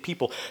apostate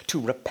people to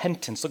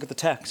repentance. Look at the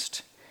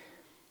text.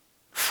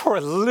 For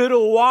a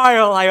little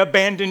while I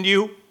abandoned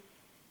you,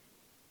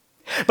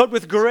 but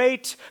with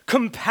great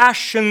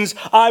compassions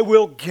I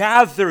will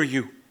gather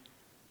you.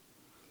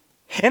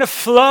 In a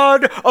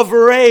flood of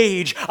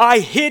rage, I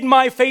hid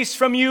my face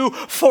from you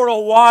for a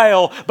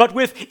while, but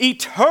with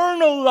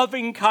eternal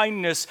loving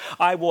kindness,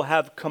 I will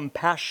have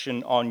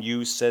compassion on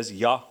you, says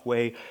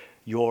Yahweh,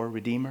 your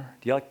Redeemer.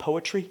 Do you like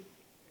poetry?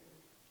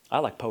 I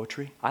like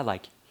poetry. I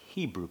like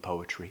Hebrew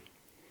poetry.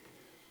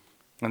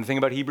 And the thing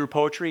about Hebrew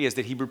poetry is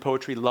that Hebrew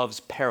poetry loves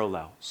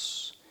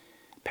parallels.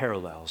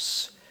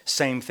 Parallels.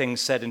 Same thing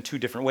said in two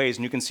different ways,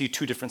 and you can see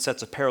two different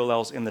sets of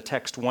parallels in the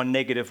text, one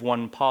negative,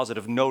 one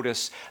positive.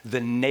 Notice the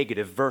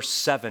negative, verse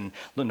 7.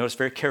 Notice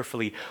very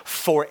carefully,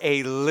 for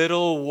a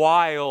little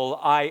while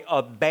I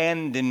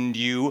abandoned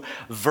you.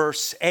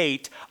 Verse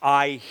 8,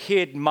 I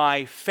hid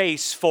my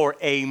face for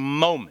a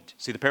moment.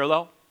 See the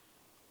parallel?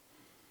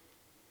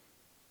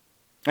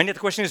 And yet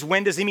the question is,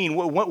 when does he mean?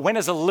 When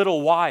is a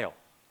little while?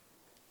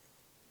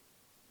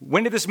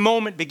 When did this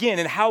moment begin,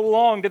 and how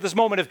long did this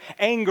moment of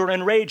anger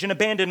and rage and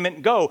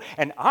abandonment go?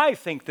 And I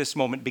think this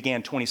moment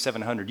began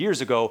 2,700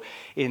 years ago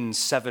in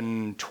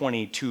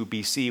 722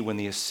 BC when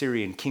the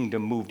Assyrian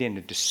kingdom moved in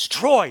and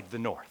destroyed the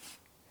north.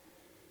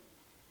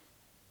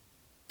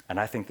 And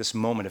I think this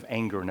moment of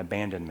anger and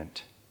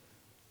abandonment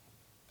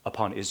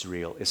upon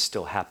Israel is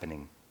still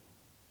happening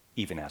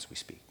even as we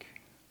speak.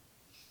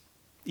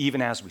 Even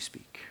as we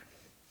speak.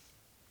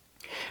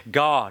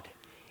 God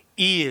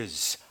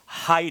is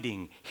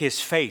hiding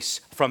his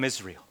face from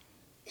Israel.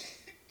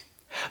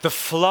 The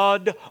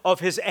flood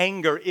of his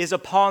anger is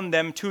upon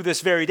them to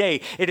this very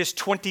day. It is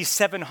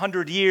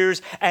 2,700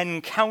 years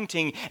and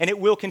counting, and it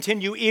will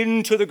continue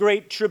into the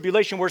Great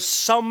Tribulation, where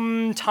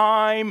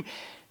sometime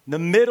in the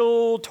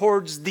middle,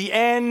 towards the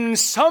end,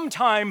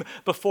 sometime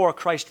before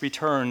Christ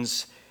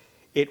returns,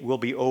 it will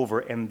be over,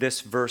 and this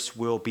verse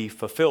will be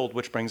fulfilled,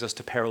 which brings us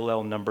to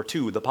parallel number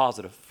 2, the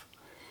positive.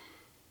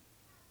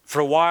 For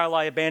a while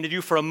I abandoned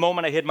you, for a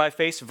moment I hid my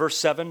face. Verse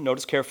 7,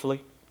 notice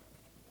carefully.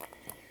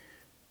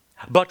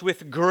 But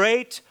with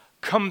great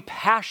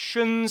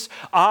compassions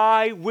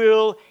I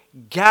will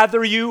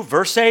gather you.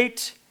 Verse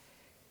 8,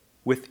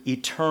 with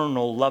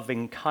eternal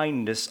loving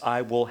kindness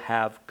I will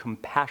have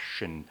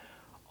compassion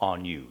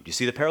on you. Do you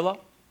see the parallel?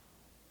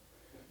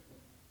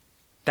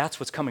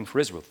 That's what's coming for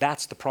Israel.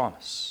 That's the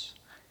promise.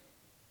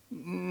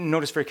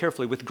 Notice very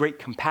carefully, with great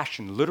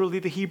compassion. Literally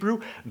the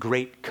Hebrew,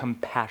 great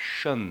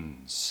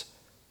compassions.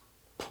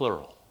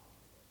 Plural.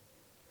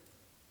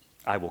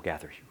 I will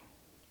gather you.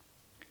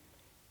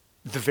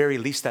 The very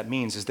least that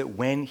means is that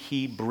when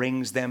he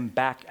brings them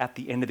back at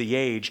the end of the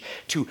age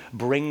to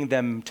bring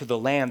them to the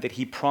land that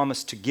he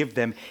promised to give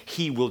them,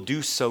 he will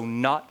do so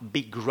not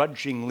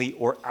begrudgingly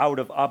or out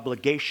of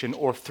obligation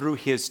or through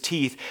his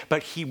teeth,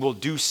 but he will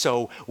do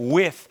so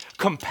with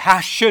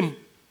compassion.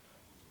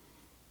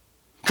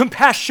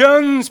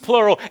 Compassions,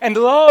 plural, and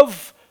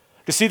love.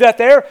 You see that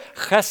there?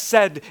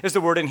 Chesed is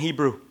the word in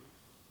Hebrew.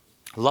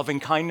 Loving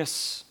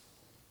kindness,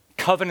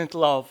 covenant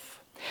love,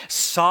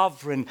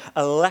 sovereign,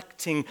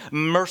 electing,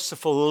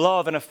 merciful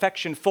love and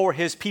affection for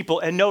his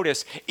people. And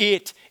notice,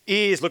 it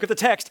is, look at the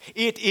text,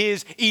 it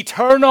is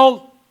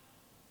eternal.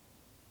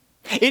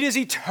 It is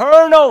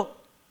eternal.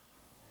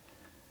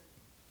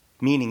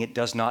 Meaning it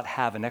does not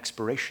have an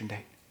expiration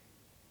date.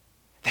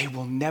 They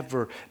will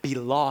never be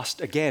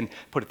lost again.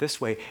 Put it this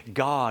way,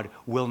 God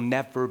will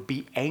never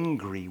be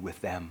angry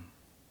with them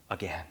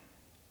again.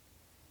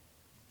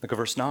 Look at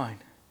verse 9.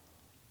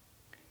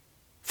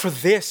 For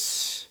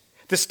this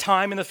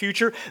time in the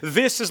future,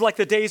 this is like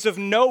the days of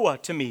Noah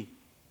to me,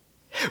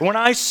 when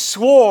I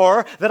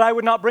swore that I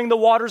would not bring the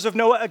waters of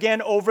Noah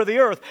again over the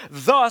earth.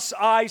 Thus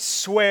I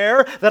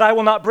swear that I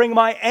will not bring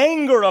my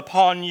anger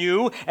upon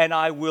you, and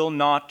I will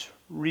not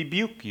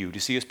rebuke you. Do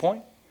you see his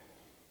point?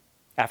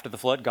 After the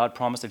flood, God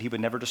promised that he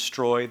would never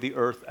destroy the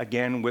earth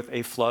again with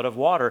a flood of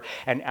water.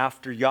 And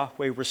after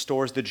Yahweh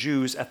restores the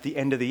Jews at the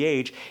end of the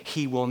age,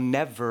 he will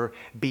never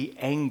be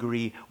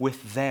angry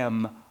with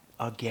them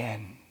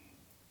again.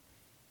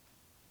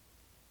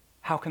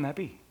 How can that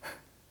be?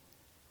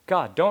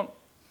 God,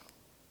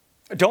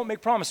 don't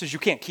make promises you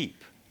can't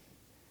keep.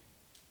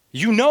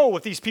 You know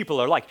what these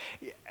people are like.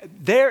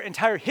 Their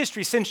entire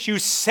history since you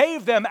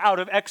saved them out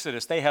of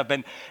Exodus, they have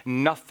been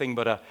nothing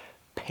but a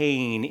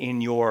pain in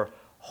your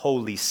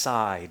holy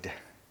side.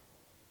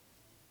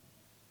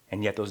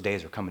 And yet those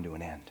days are coming to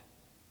an end.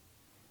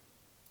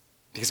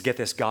 Because get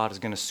this, God is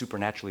going to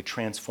supernaturally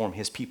transform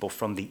his people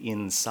from the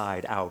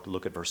inside out.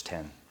 Look at verse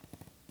 10.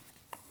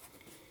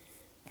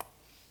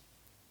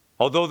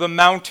 Although the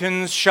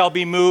mountains shall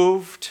be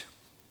moved,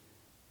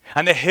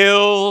 and the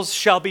hills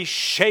shall be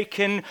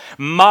shaken,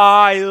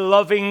 my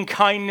loving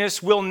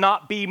kindness will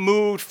not be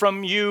moved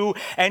from you,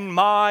 and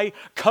my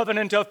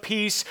covenant of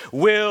peace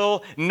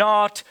will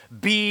not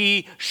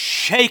be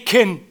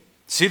shaken.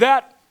 See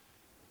that?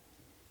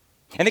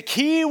 And the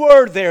key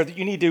word there that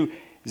you need to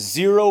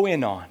zero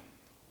in on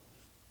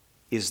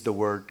is the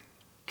word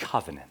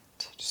covenant.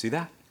 Do you see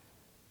that?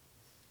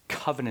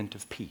 Covenant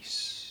of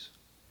peace.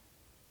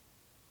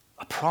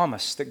 A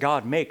promise that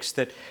God makes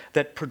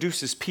that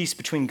produces peace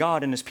between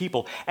God and his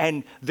people.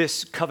 And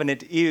this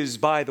covenant is,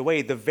 by the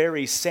way, the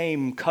very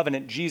same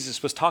covenant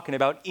Jesus was talking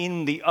about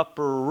in the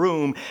upper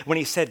room when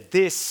he said,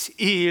 "This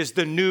is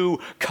the new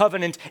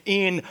covenant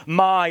in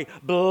my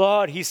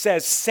blood." He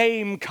says,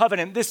 same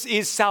covenant. This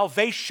is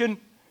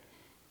salvation.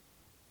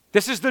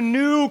 This is the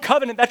new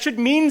covenant. That should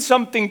mean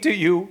something to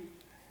you.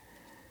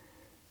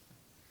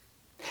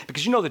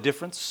 Because you know the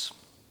difference.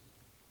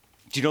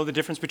 Do you know the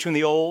difference between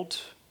the old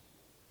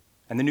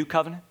and the new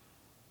covenant?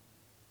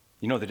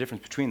 You know the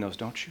difference between those,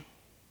 don't you?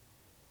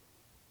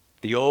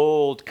 The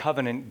old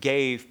covenant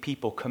gave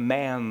people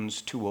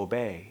commands to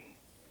obey,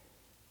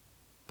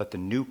 but the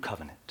new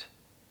covenant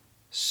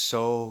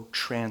so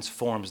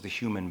transforms the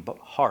human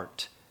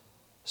heart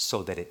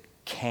so that it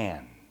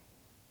can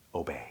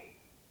obey.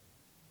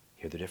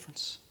 Hear the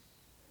difference?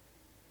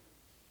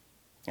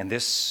 And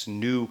this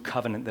new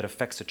covenant that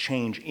affects a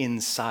change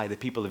inside the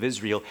people of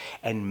Israel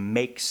and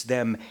makes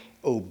them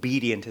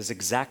obedient is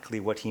exactly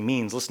what he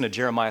means. Listen to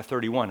Jeremiah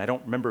 31. I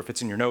don't remember if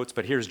it's in your notes,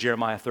 but here's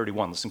Jeremiah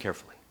 31. Listen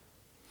carefully.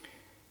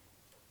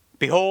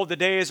 "Behold, the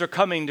days are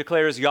coming,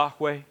 declares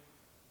Yahweh,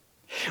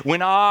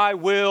 when I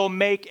will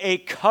make a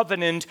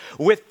covenant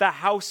with the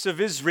house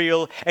of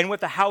Israel and with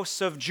the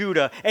house of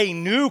Judah." A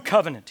new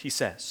covenant, he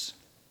says.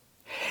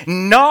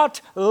 "Not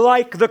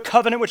like the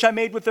covenant which I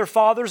made with their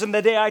fathers in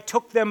the day I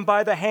took them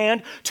by the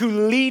hand to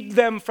lead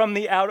them from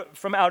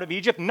out of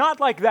Egypt."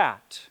 Not like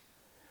that.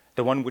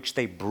 The one which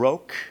they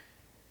broke,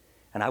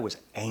 and I was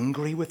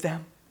angry with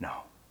them?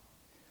 No.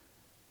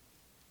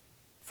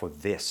 "For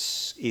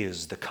this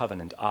is the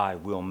covenant I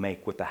will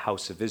make with the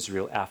house of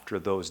Israel after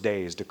those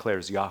days,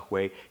 declares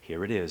Yahweh."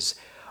 Here it is.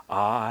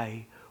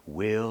 "I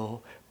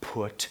will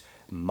put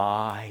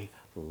my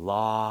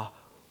law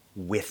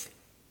within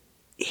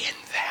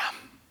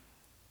them,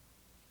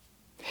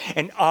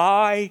 and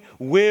I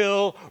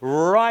will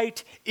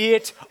write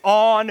it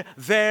on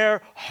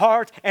their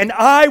heart, and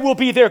I will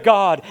be their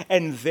God,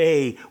 and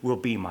they will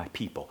be my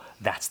people."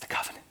 That's the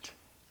covenant.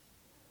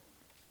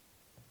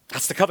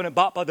 That's the covenant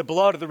bought by the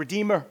blood of the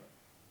Redeemer.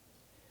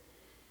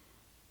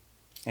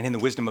 And in the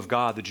wisdom of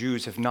God, the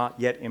Jews have not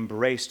yet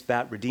embraced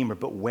that Redeemer,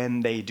 but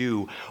when they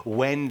do,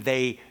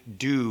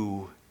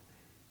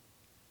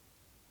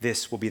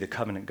 this will be the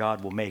covenant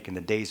God will make, and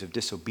the days of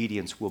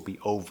disobedience will be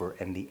over,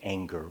 and the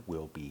anger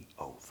will be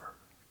over.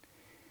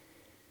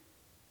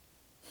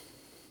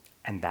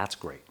 And that's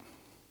great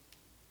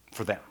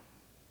for them.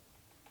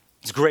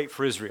 It's great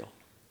for Israel,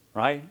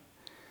 right?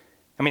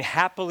 I mean,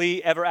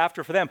 happily ever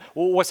after for them.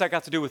 Well, what's that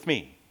got to do with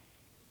me?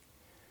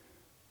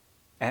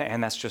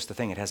 And that's just the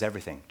thing. It has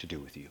everything to do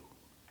with you.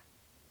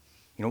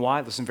 You know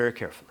why? Listen very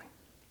carefully.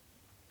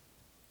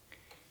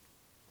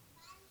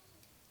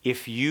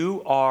 If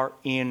you are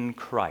in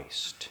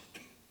Christ,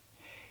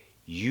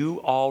 you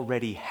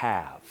already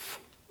have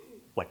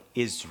what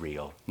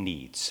Israel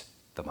needs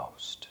the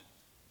most.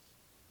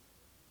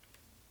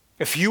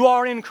 If you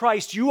are in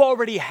Christ, you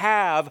already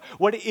have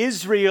what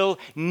Israel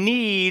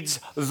needs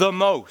the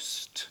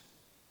most.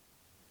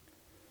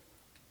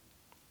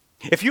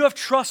 If you have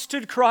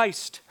trusted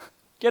Christ,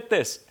 get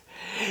this,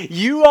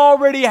 you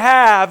already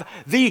have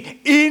the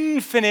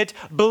infinite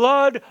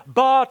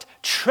blood-bought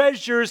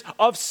treasures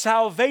of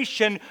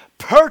salvation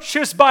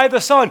purchased by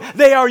the Son.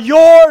 They are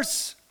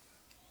yours.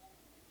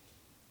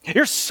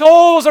 Your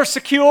souls are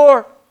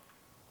secure.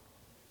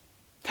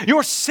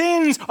 Your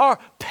sins are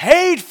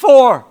paid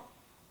for.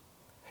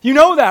 You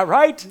know that,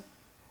 right?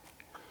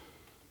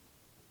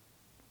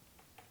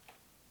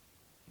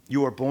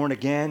 You are born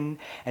again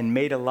and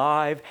made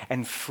alive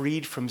and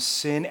freed from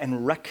sin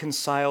and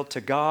reconciled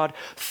to God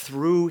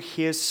through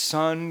his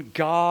Son.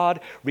 God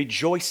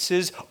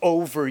rejoices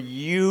over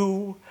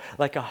you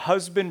like a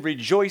husband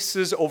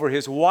rejoices over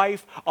his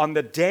wife on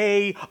the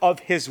day of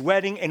his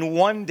wedding. And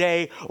one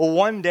day,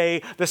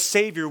 the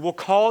Savior will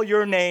call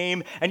your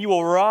name and you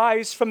will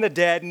rise from the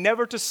dead,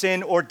 never to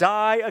sin or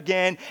die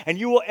again, and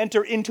you will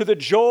enter into the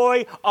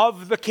joy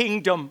of the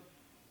kingdom.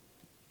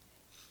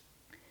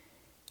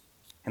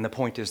 And the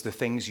point is, the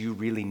things you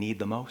really need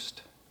the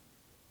most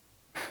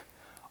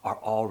are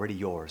already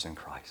yours in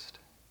Christ.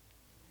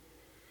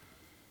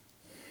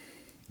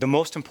 The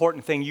most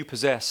important thing you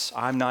possess,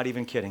 I'm not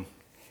even kidding,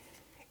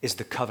 is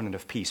the covenant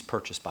of peace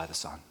purchased by the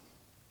Son.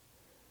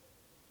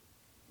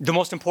 The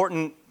most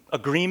important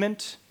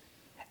agreement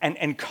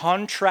and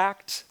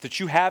contract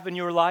that you have in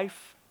your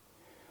life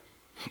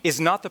is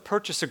not the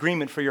purchase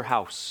agreement for your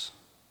house,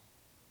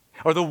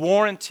 or the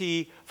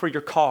warranty for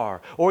your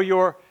car, or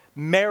your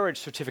marriage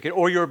certificate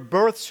or your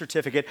birth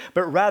certificate,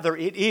 but rather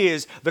it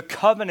is the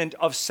covenant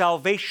of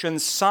salvation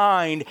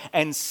signed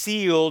and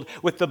sealed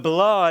with the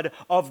blood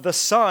of the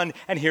Son.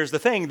 And here's the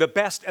thing, the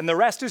best and the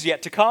rest is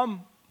yet to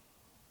come.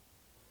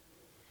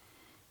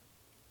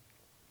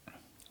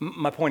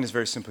 My point is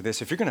very simply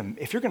this: if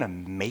you're gonna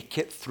make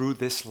it through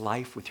this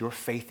life with your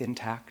faith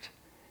intact,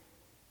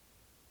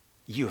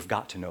 you have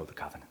got to know the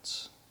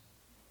covenants.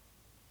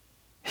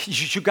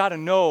 You got to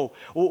know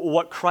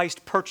what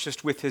Christ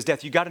purchased with his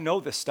death. You got to know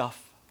this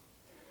stuff.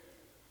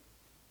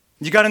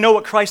 You got to know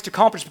what Christ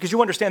accomplished, because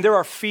you understand there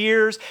are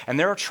fears and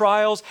there are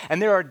trials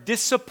and there are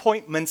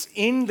disappointments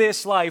in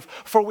this life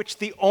for which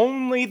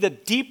only the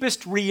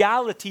deepest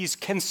realities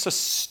can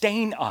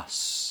sustain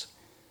us.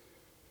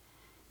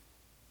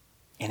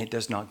 And it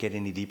does not get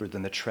any deeper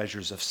than the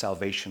treasures of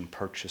salvation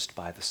purchased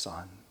by the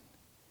Son.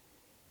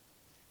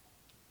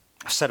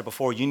 I've said it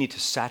before, you need to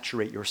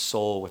saturate your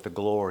soul with the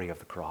glory of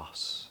the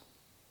cross.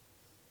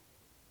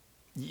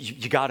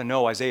 You got to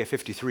know Isaiah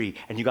 53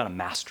 and you got to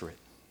master it.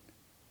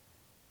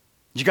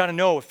 You got to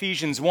know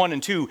Ephesians 1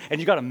 and 2,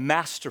 and you got to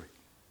master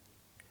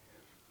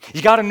it.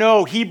 You got to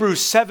know Hebrews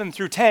 7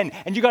 through 10,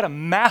 and you got to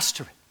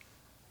master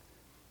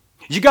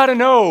it. You got to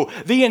know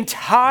the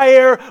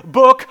entire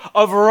book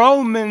of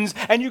Romans,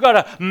 and you got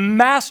to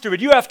master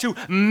it. You have to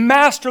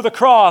master the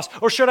cross,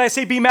 or should I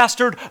say be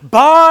mastered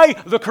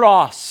by the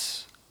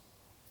cross.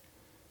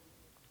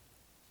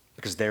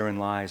 Because therein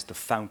lies the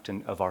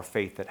fountain of our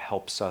faith that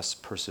helps us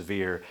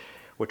persevere,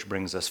 which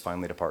brings us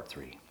finally to part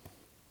 3.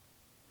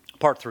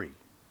 Part 3.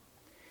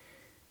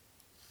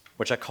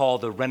 Which I call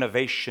the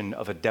renovation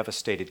of a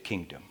devastated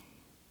kingdom.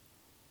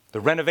 The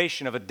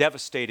renovation of a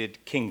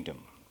devastated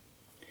kingdom.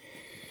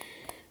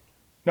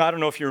 Now, I don't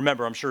know if you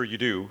remember, I'm sure you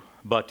do,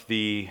 but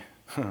the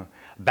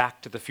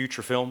Back to the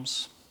Future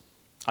films,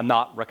 I'm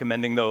not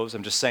recommending those.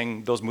 I'm just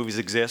saying those movies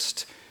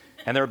exist,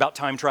 and they're about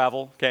time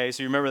travel, okay?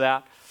 So you remember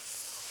that?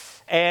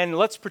 And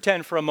let's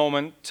pretend for a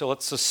moment,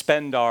 let's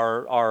suspend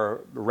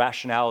our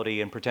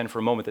rationality and pretend for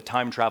a moment that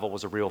time travel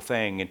was a real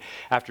thing. And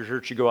after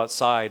church, you go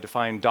outside to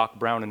find Doc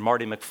Brown and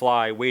Marty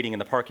McFly waiting in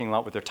the parking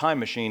lot with their time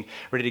machine,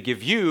 ready to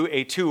give you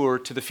a tour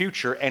to the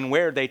future. And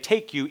where they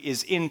take you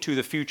is into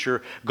the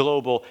future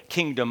global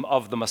kingdom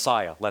of the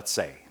Messiah, let's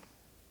say.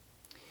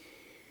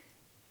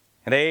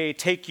 And they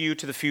take you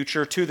to the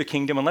future, to the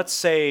kingdom, and let's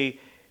say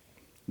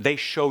they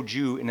showed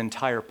you an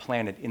entire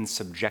planet in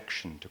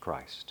subjection to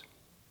Christ.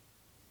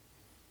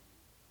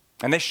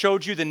 And they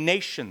showed you the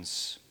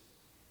nations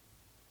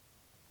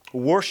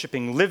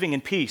worshiping, living in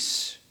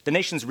peace, the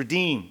nations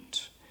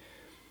redeemed.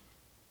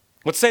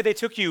 Let's say they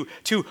took you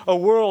to a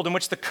world in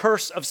which the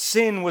curse of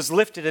sin was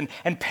lifted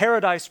and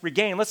paradise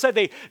regained. Let's say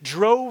they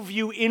drove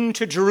you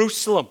into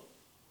Jerusalem.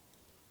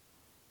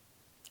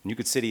 And you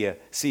could see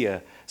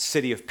a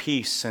city of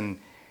peace and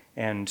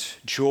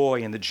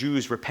joy, and the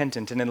Jews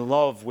repentant and in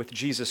love with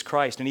Jesus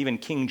Christ, and even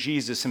King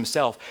Jesus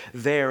himself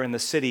there in the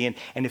city.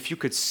 And if you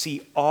could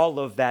see all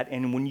of that,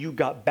 and when you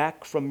got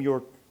back from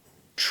your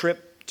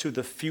trip to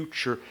the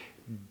future,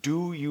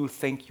 do you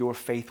think your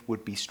faith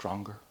would be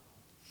stronger?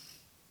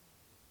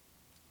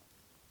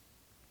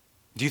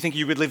 Do you think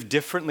you would live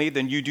differently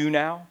than you do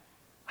now?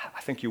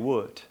 I think you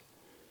would.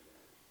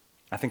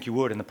 I think you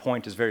would, and the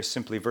point is very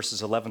simply,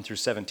 verses 11 through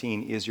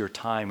 17 is your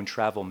time and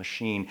travel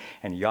machine,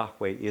 and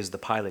Yahweh is the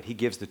pilot. He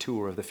gives the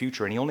tour of the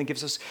future, and he only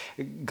gives us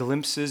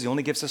glimpses, he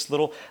only gives us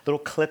little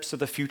clips of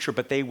the future,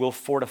 but they will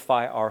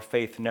fortify our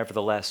faith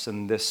nevertheless,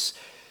 and this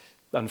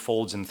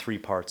unfolds in 3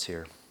 parts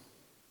here.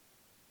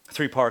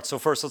 3 parts. So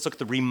first, let's look at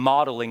the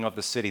remodeling of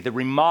the city. The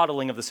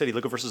remodeling of the city.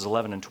 Look at verses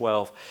 11 and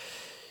 12.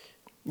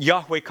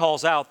 Yahweh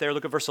calls out there,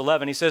 look at verse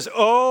 11, he says,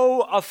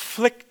 "O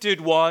afflicted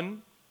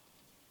one,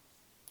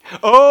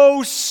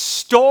 O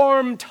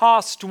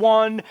storm-tossed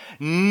one,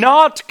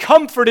 not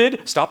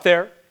comforted." Stop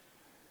there.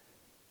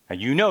 Now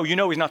you know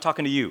he's not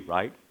talking to you,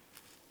 right?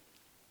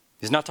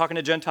 He's not talking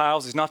to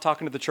Gentiles. He's not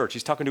talking to the church.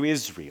 He's talking to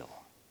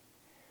Israel.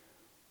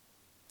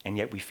 And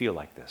yet we feel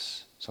like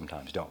this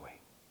sometimes, don't we?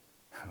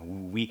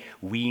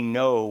 We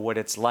know what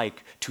it's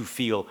like to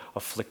feel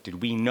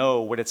afflicted. We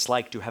know what it's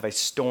like to have a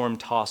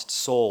storm-tossed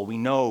soul. We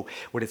know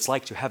what it's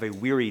like to have a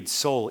wearied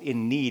soul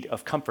in need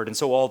of comfort. And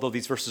so although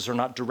these verses are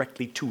not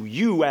directly to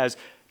you as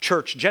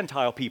church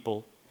Gentile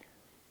people,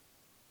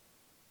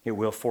 it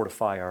will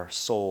fortify our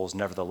souls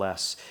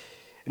nevertheless.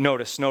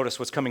 Notice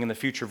what's coming in the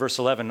future. Verse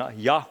 11,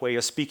 Yahweh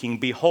is speaking,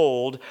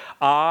 "Behold,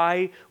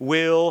 I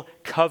will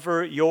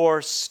cover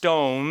your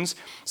stones."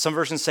 Some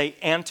versions say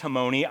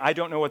antimony. I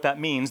don't know what that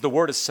means. The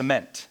word is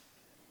cement.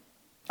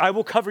 "I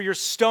will cover your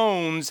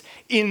stones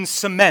in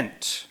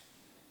cement.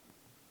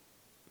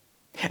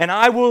 And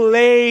I will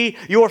lay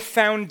your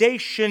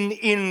foundation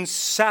in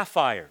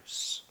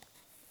sapphires."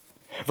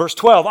 Verse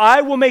 12,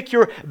 "I will make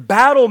your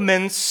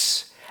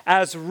battlements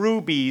as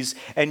rubies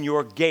and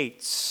your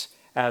gates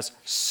as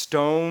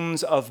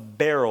stones of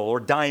beryl," or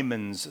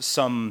diamonds,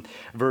 some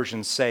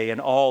versions say, "and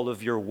all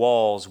of your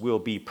walls will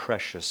be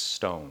precious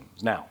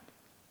stones." Now,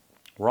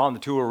 we're on the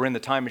tour, we're in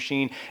the time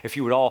machine. If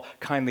you would all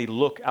kindly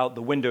look out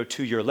the window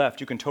to your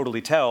left, you can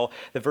totally tell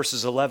that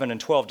verses 11 and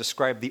 12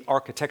 describe the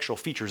architectural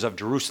features of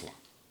Jerusalem.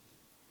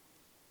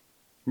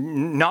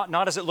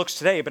 Not as it looks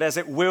today, but as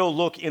it will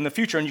look in the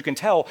future. And you can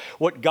tell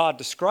what God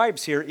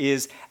describes here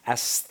is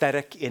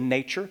aesthetic in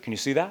nature. Can you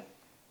see that?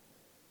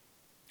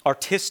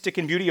 Artistic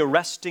in beauty,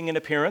 arresting in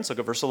appearance. Look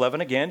at verse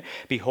 11 again.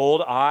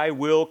 "Behold, I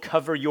will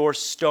cover your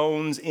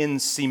stones in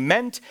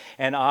cement,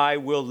 and I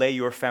will lay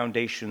your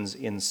foundations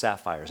in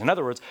sapphires." In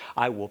other words,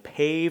 I will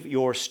pave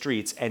your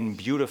streets and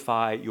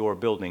beautify your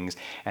buildings,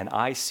 and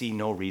I see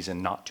no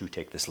reason not to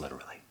take this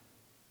literally.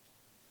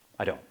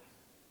 I don't.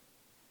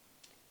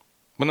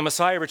 When the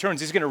Messiah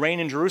returns, he's going to reign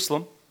in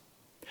Jerusalem.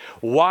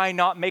 Why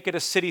not make it a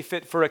city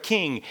fit for a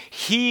king?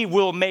 He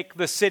will make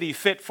the city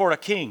fit for a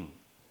king.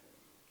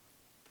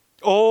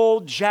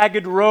 Old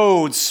jagged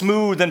roads,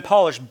 smooth and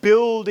polished,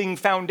 building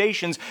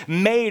foundations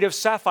made of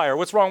sapphire.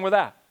 What's wrong with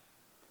that?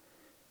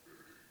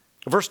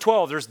 Verse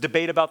 12, there's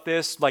debate about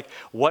this, like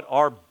what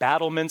are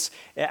battlements?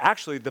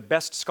 Actually, the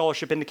best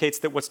scholarship indicates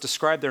that what's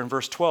described there in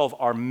verse 12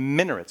 are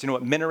minarets. You know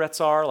what minarets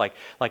are? Like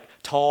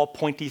tall,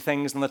 pointy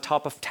things on the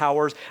top of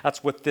towers.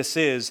 That's what this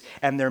is.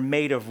 And they're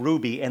made of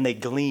ruby and they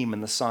gleam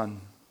in the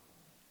sun.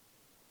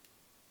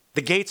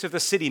 The gates of the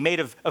city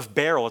made of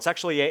beryl. It's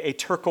actually a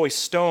turquoise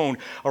stone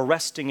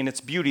arresting in its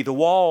beauty. The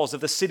walls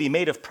of the city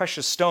made of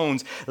precious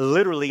stones,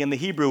 literally in the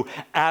Hebrew,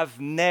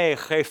 avnei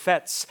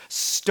chefetz,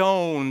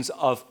 stones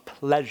of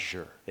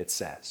pleasure, it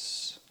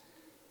says.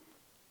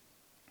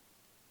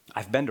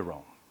 I've been to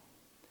Rome.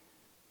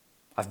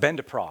 I've been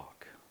to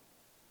Prague.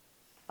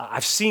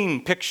 I've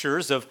seen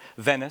pictures of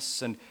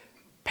Venice and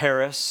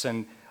Paris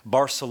and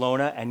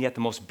Barcelona, and yet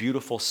the most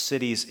beautiful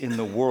cities in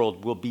the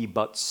world will be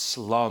but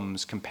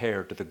slums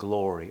compared to the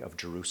glory of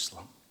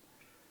Jerusalem.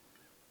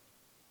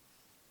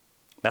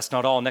 That's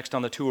not all. Next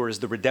on the tour is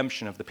the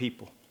redemption of the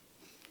people.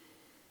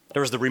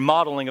 There is the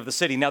remodeling of the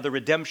city, now the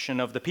redemption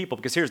of the people.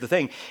 Because here's the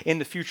thing, in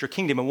the future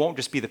kingdom, it won't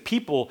just be the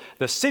people,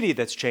 the city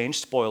that's changed,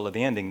 spoil of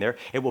the ending there,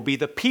 it will be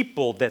the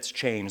people that's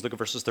changed. Look at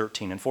verses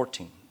 13 and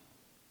 14.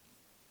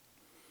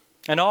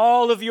 And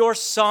all of your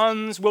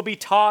sons will be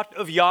taught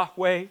of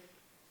Yahweh,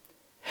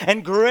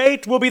 and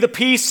great will be the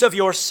peace of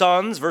your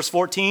sons. Verse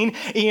 14,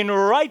 in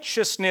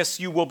righteousness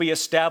you will be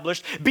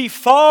established. Be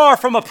far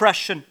from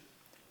oppression,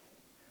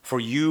 for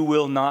you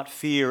will not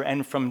fear,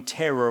 and from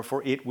terror,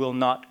 for it will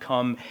not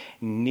come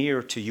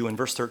near to you. In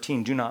verse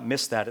 13, do not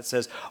miss that. It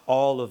says,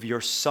 all of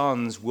your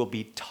sons will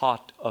be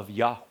taught of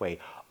Yahweh.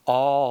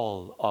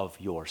 All of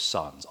your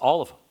sons.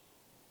 All of them.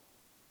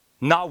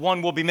 Not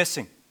one will be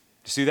missing. Do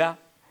you see that?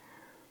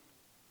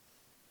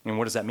 And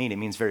what does that mean? It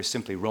means very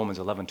simply, Romans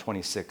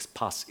 11:26,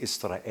 pas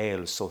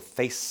Israel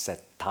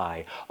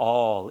sothesetai,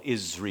 all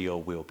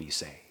Israel will be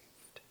saved.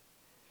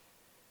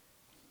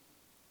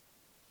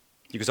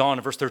 He goes on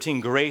in verse 13,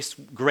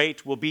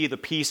 great will be the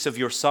peace of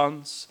your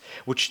sons,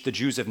 which the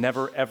Jews have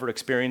never, ever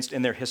experienced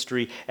in their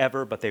history,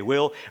 ever, but they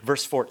will.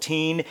 Verse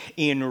 14,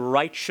 in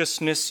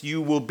righteousness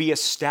you will be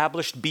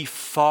established. Be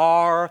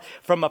far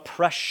from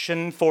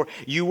oppression, for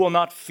you will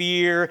not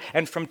fear,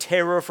 and from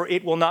terror, for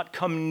it will not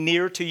come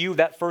near to you.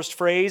 That first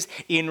phrase,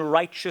 in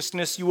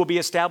righteousness you will be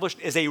established,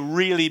 is a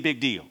really big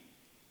deal.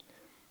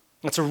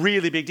 That's a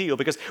really big deal,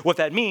 because what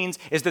that means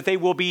is that they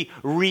will be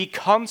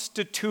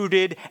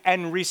reconstituted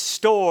and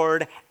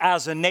restored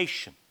as a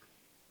nation.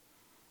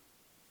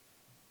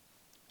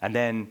 And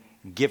then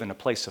given a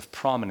place of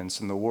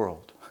prominence in the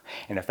world.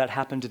 And if that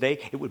happened today,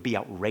 it would be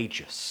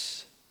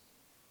outrageous.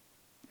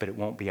 But it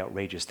won't be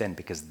outrageous then,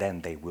 because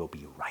then they will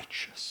be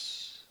righteous.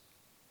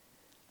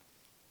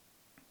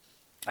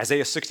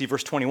 Isaiah 60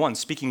 verse 21,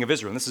 speaking of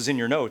Israel, and this is in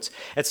your notes,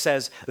 it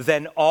says,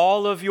 then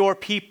all of your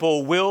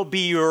people will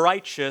be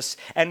righteous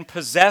and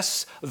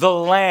possess the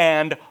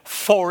land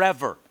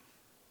forever.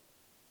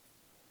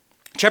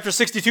 Chapter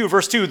 62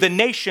 verse 2, the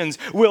nations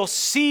will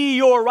see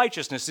your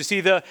righteousness. You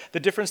see the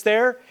difference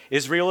there?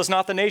 Israel is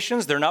not the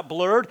nations, they're not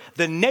blurred.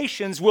 The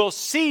nations will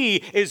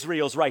see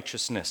Israel's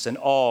righteousness, and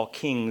all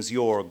kings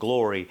your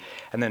glory.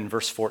 And then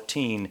verse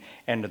 14,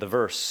 end of the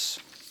verse.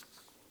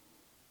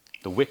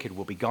 The wicked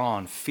will be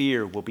gone,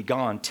 fear will be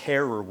gone,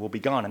 terror will be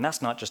gone. And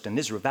that's not just in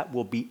Israel, that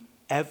will be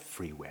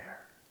everywhere.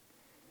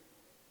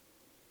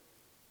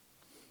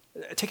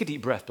 Take a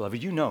deep breath,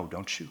 beloved. You know,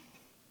 don't you?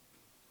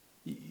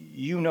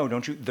 You know,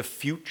 don't you, the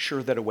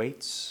future that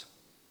awaits?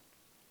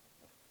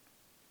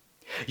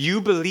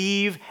 You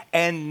believe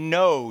and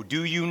know,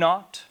 do you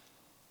not?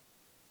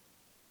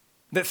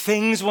 That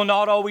things will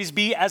not always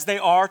be as they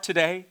are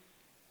today?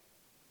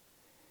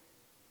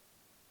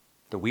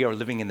 That we are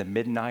living in the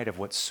midnight of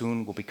what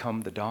soon will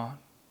become the dawn?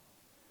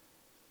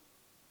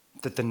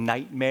 That the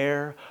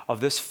nightmare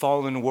of this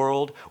fallen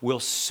world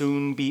will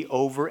soon be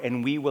over,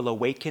 and we will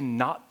awaken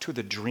not to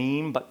the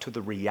dream, but to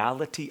the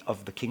reality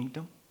of the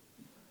kingdom?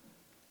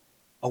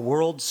 A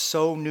world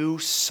so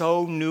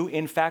new,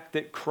 in fact,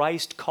 that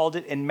Christ called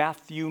it in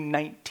Matthew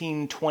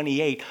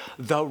 19:28,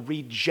 the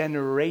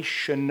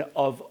regeneration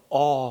of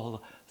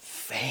all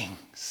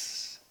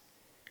things.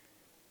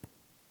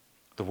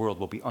 The world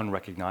will be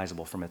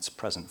unrecognizable from its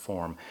present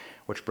form,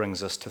 which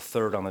brings us to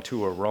third on the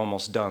tour. We're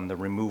almost done. The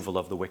removal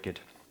of the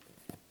wicked.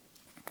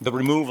 The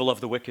removal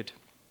of the wicked.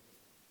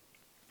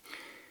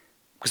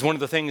 Because one of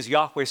the things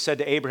Yahweh said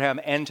to Abraham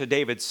and to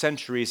David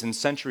centuries and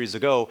centuries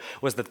ago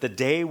was that the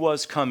day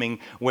was coming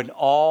when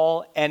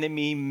all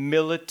enemy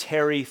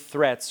military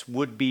threats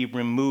would be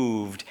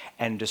removed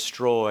and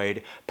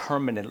destroyed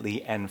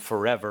permanently and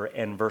forever.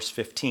 And verse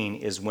 15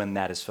 is when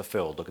that is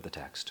fulfilled. Look at the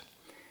text.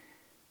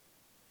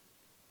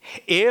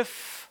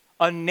 If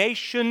a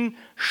nation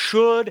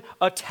should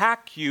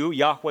attack you,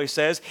 Yahweh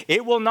says,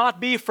 it will not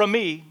be from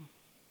me.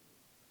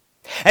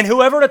 And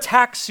whoever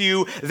attacks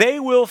you, they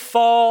will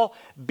fall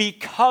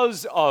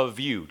because of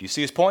you. Do you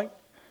see his point?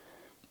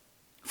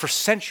 for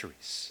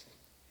centuries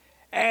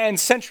and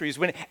centuries.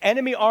 When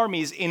enemy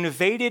armies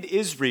invaded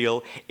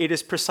Israel, it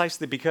is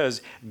precisely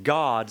because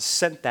God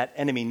sent that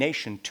enemy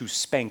nation to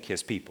spank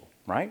his people,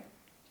 right?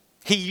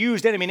 He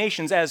used enemy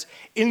nations as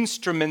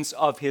instruments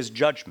of his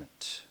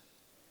judgment.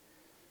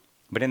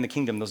 But in the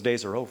kingdom, those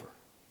days are over.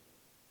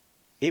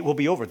 It will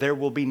be over. There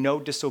will be no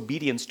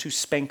disobedience to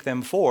spank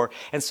them for.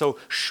 And so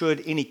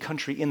should any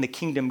country in the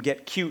kingdom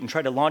get cute and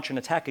try to launch an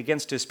attack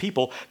against his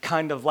people,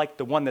 kind of like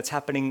the one that's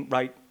happening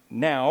right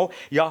now,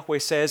 Yahweh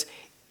says,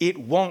 it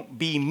won't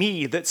be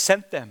me that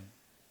sent them.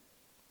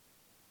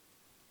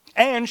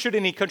 And should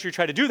any country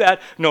try to do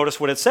that, notice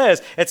what it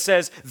says. It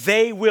says,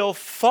 they will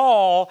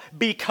fall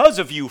because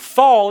of you.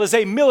 Fall is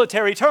a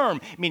military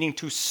term, meaning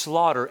to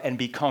slaughter and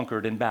be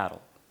conquered in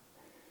battle.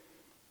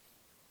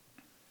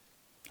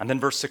 And then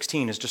verse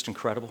 16 is just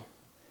incredible.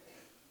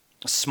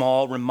 A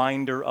small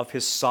reminder of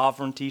his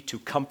sovereignty to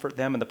comfort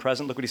them in the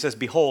present. Look what he says.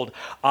 Behold,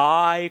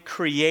 I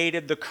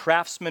created the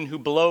craftsman who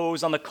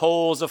blows on the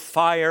coals of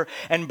fire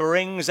and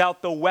brings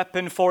out the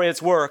weapon for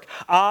its work.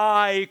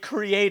 I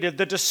created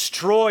the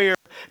destroyer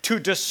to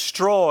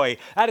destroy.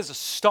 That is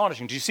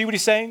astonishing. Do you see what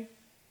he's saying?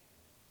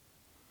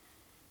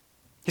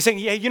 He's saying,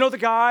 yeah, you know the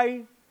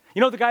guy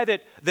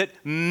that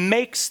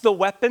makes the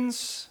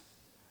weapons?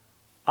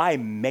 I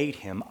made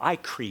him. I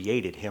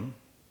created him.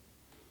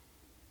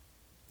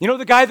 You know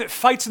the guy that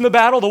fights in the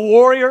battle, the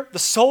warrior, the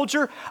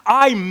soldier?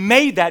 I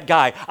made that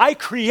guy. I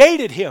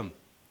created him.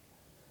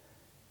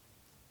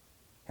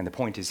 And the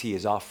point is, he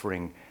is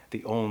offering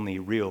the only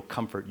real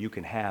comfort you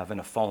can have in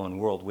a fallen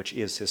world, which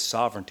is his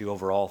sovereignty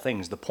over all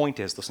things. The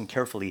point is, listen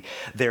carefully,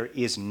 there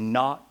is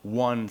not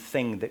one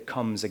thing that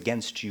comes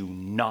against you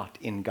not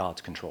in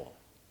God's control.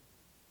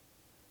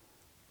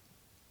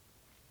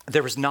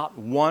 There is not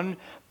one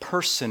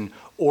person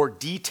or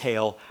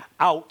detail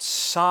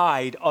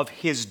outside of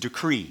his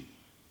decree.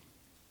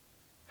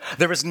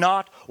 There is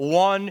not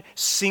one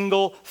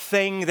single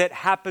thing that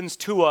happens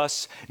to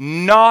us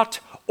not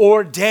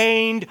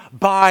ordained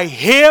by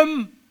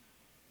him.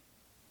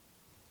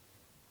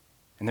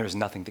 And there is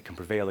nothing that can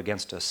prevail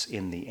against us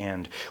in the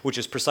end, which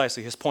is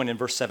precisely his point in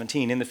verse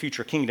 17. In the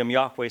future kingdom,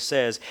 Yahweh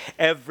says,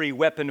 every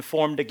weapon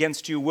formed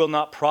against you will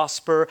not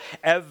prosper.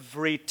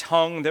 Every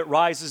tongue that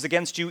rises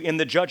against you in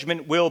the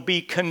judgment will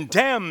be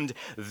condemned.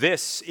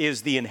 This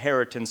is the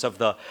inheritance of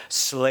the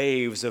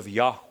slaves of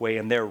Yahweh,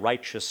 and their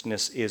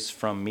righteousness is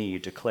from me,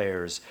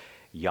 declares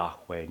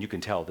Yahweh. And you can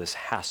tell this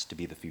has to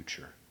be the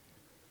future.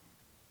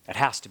 It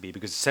has to be,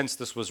 because since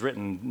this was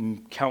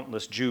written,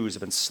 countless Jews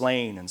have been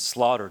slain and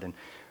slaughtered and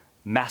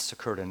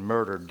massacred and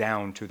murdered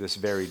down to this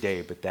very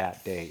day, but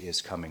that day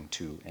is coming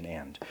to an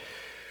end.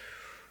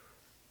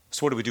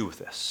 So what do we do with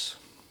this?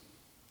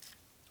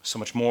 So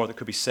much more that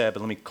could be said, but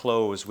let me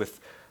close with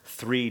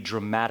 3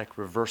 dramatic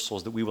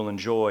reversals that we will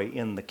enjoy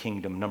in the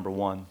kingdom. Number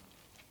one,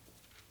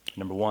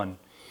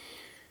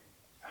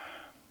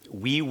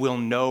 we will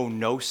know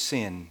no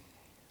sin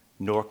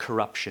nor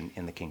corruption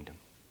in the kingdom.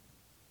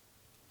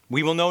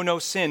 We will know no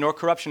sin nor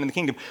corruption in the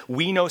kingdom.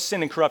 We know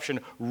sin and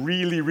corruption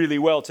really, really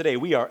well today.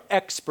 We are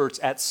experts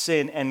at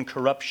sin and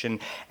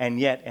corruption, and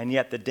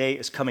yet the day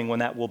is coming when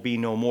that will be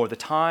no more. The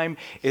time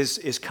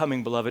is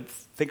coming, beloved.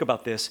 Think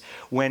about this.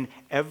 When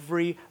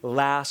every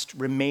last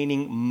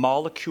remaining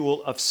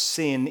molecule of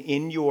sin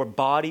in your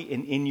body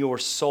and in your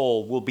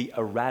soul will be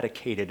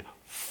eradicated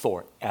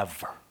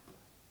forever.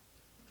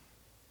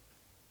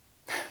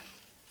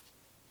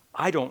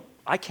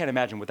 I can't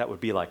imagine what that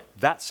would be like.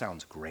 That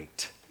sounds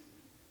great.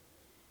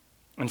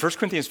 And 1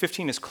 Corinthians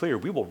 15 is clear.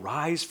 We will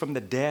rise from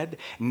the dead,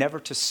 never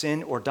to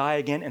sin or die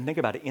again. And think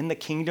about it. In the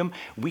kingdom,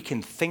 we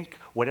can think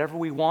whatever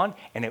we want,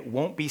 and it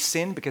won't be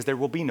sin because there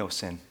will be no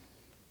sin.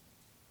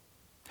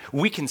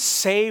 We can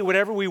say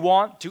whatever we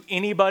want to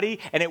anybody,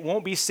 and it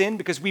won't be sin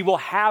because we will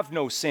have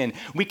no sin.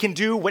 We can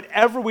do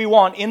whatever we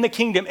want in the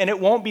kingdom, and it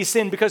won't be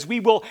sin because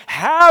we will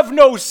have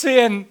no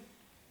sin.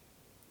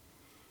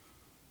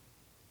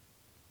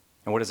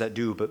 And what does that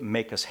do but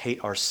make us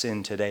hate our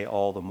sin today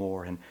all the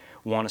more and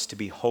want us to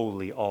be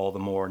holy all the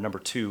more? Number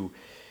two,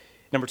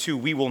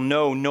 we will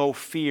know no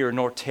fear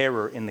nor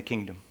terror in the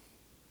kingdom.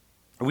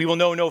 We will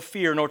know no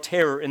fear nor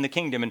terror in the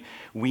kingdom. And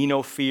we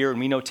know fear and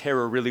we know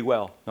terror really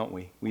well, don't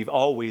we? We've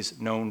always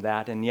known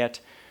that, and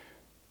yet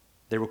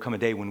there will come a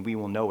day when we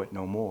will know it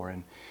no more.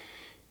 And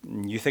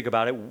you think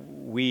about it,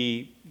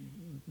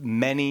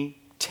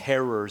 many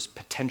terrors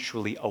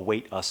potentially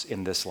await us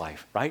in this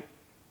life, right?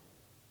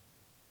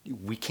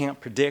 We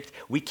can't predict,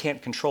 we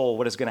can't control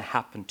what is going to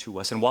happen to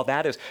us. And while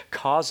that is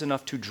cause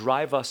enough to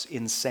drive us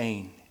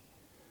insane,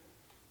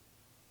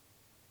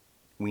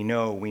 we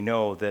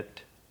know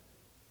that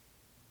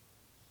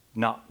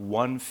not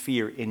one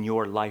fear in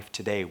your life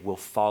today will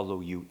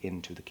follow you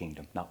into the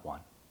kingdom. Not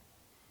one.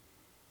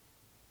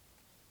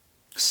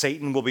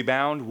 Satan will be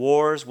bound,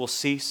 wars will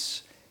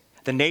cease,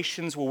 The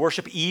nations will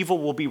worship, evil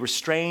will be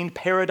restrained,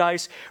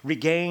 paradise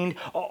regained.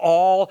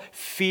 All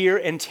fear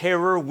and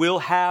terror will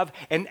have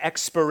an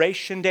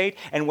expiration date.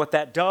 And what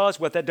that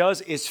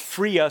does is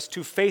free us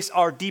to face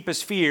our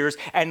deepest fears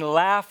and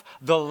laugh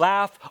the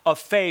laugh of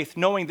faith,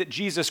 knowing that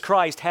Jesus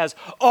Christ has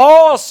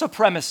all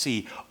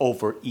supremacy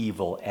over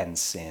evil and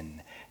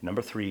sin.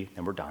 Number 3,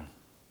 and we're done.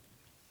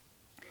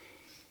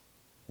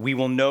 We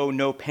will know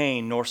no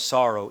pain nor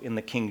sorrow in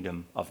the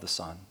kingdom of the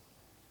Son.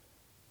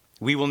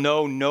 We will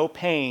know no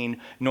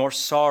pain nor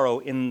sorrow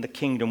in the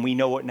kingdom. We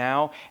know it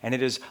now, and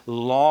it has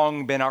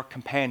long been our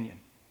companion.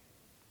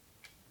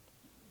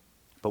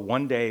 But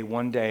one day,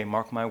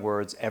 mark my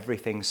words,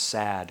 everything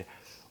sad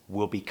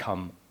will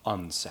become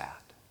unsad.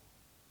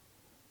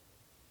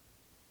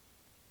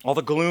 All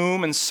the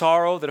gloom and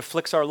sorrow that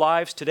afflicts our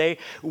lives today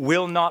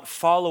will not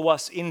follow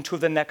us into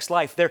the next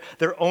life.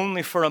 They're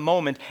only for a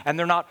moment, and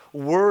they're not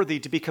worthy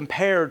to be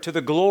compared to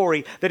the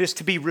glory that is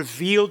to be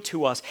revealed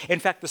to us. In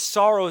fact, the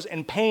sorrows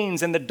and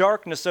pains and the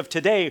darkness of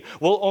today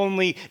will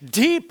only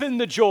deepen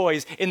the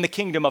joys in the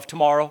kingdom of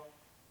tomorrow.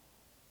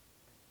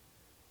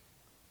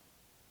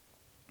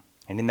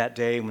 And in that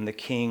day when the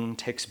King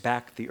takes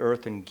back the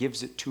earth and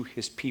gives it to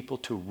his people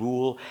to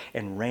rule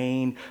and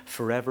reign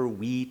forever,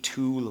 we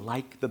too,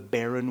 like the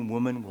barren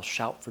woman, will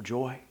shout for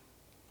joy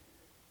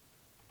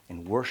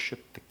and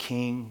worship the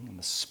King in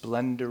the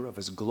splendor of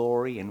his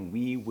glory, and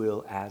we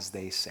will, as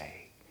they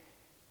say,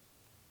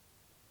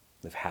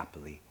 live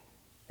happily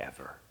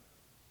ever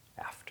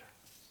after.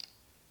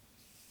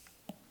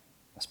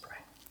 Let's pray.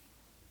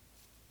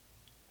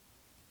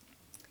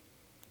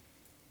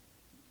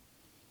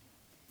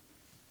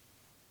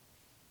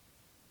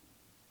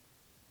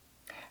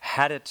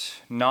 Had it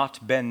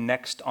not been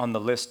next on the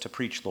list to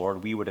preach,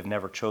 Lord, we would have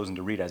never chosen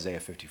to read Isaiah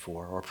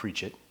 54 or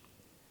preach it.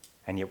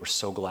 And yet we're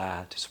so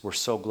glad. We're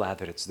so glad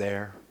that it's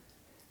there.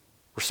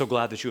 We're so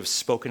glad that you have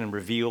spoken and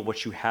revealed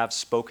what you have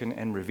spoken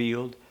and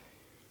revealed.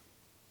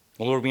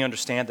 Well, Lord, we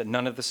understand that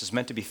none of this is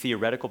meant to be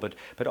theoretical,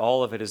 but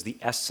all of it is the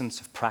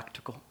essence of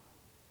practical.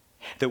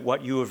 That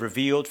what you have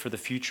revealed for the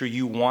future,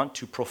 you want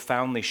to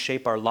profoundly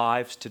shape our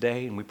lives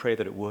today, and we pray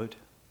that it would.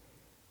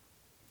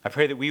 I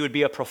pray that we would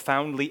be a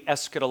profoundly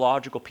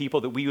eschatological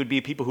people, that we would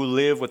be people who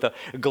live with a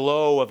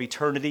glow of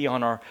eternity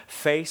on our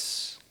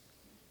face,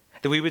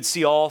 that we would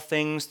see all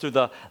things through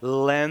the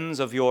lens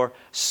of your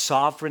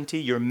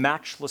sovereignty, your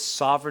matchless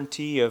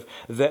sovereignty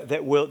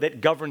that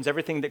governs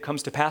everything that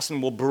comes to pass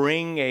and will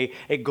bring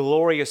a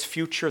glorious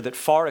future that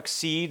far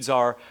exceeds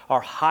our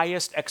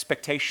highest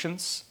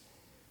expectations.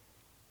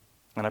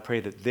 And I pray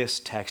that this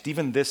text,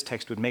 even this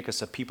text, would make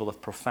us a people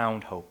of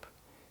profound hope,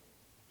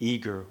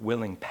 eager,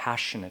 willing,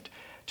 passionate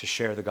to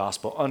share the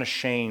gospel,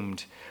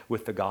 unashamed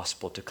with the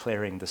gospel,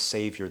 declaring the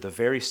Savior, the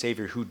very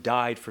Savior who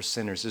died for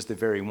sinners, is the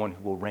very one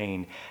who will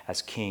reign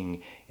as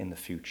King in the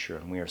future.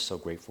 And we are so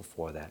grateful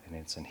for that. And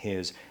it's in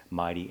his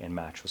mighty and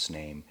matchless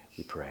name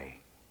we pray.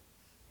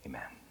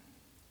 Amen.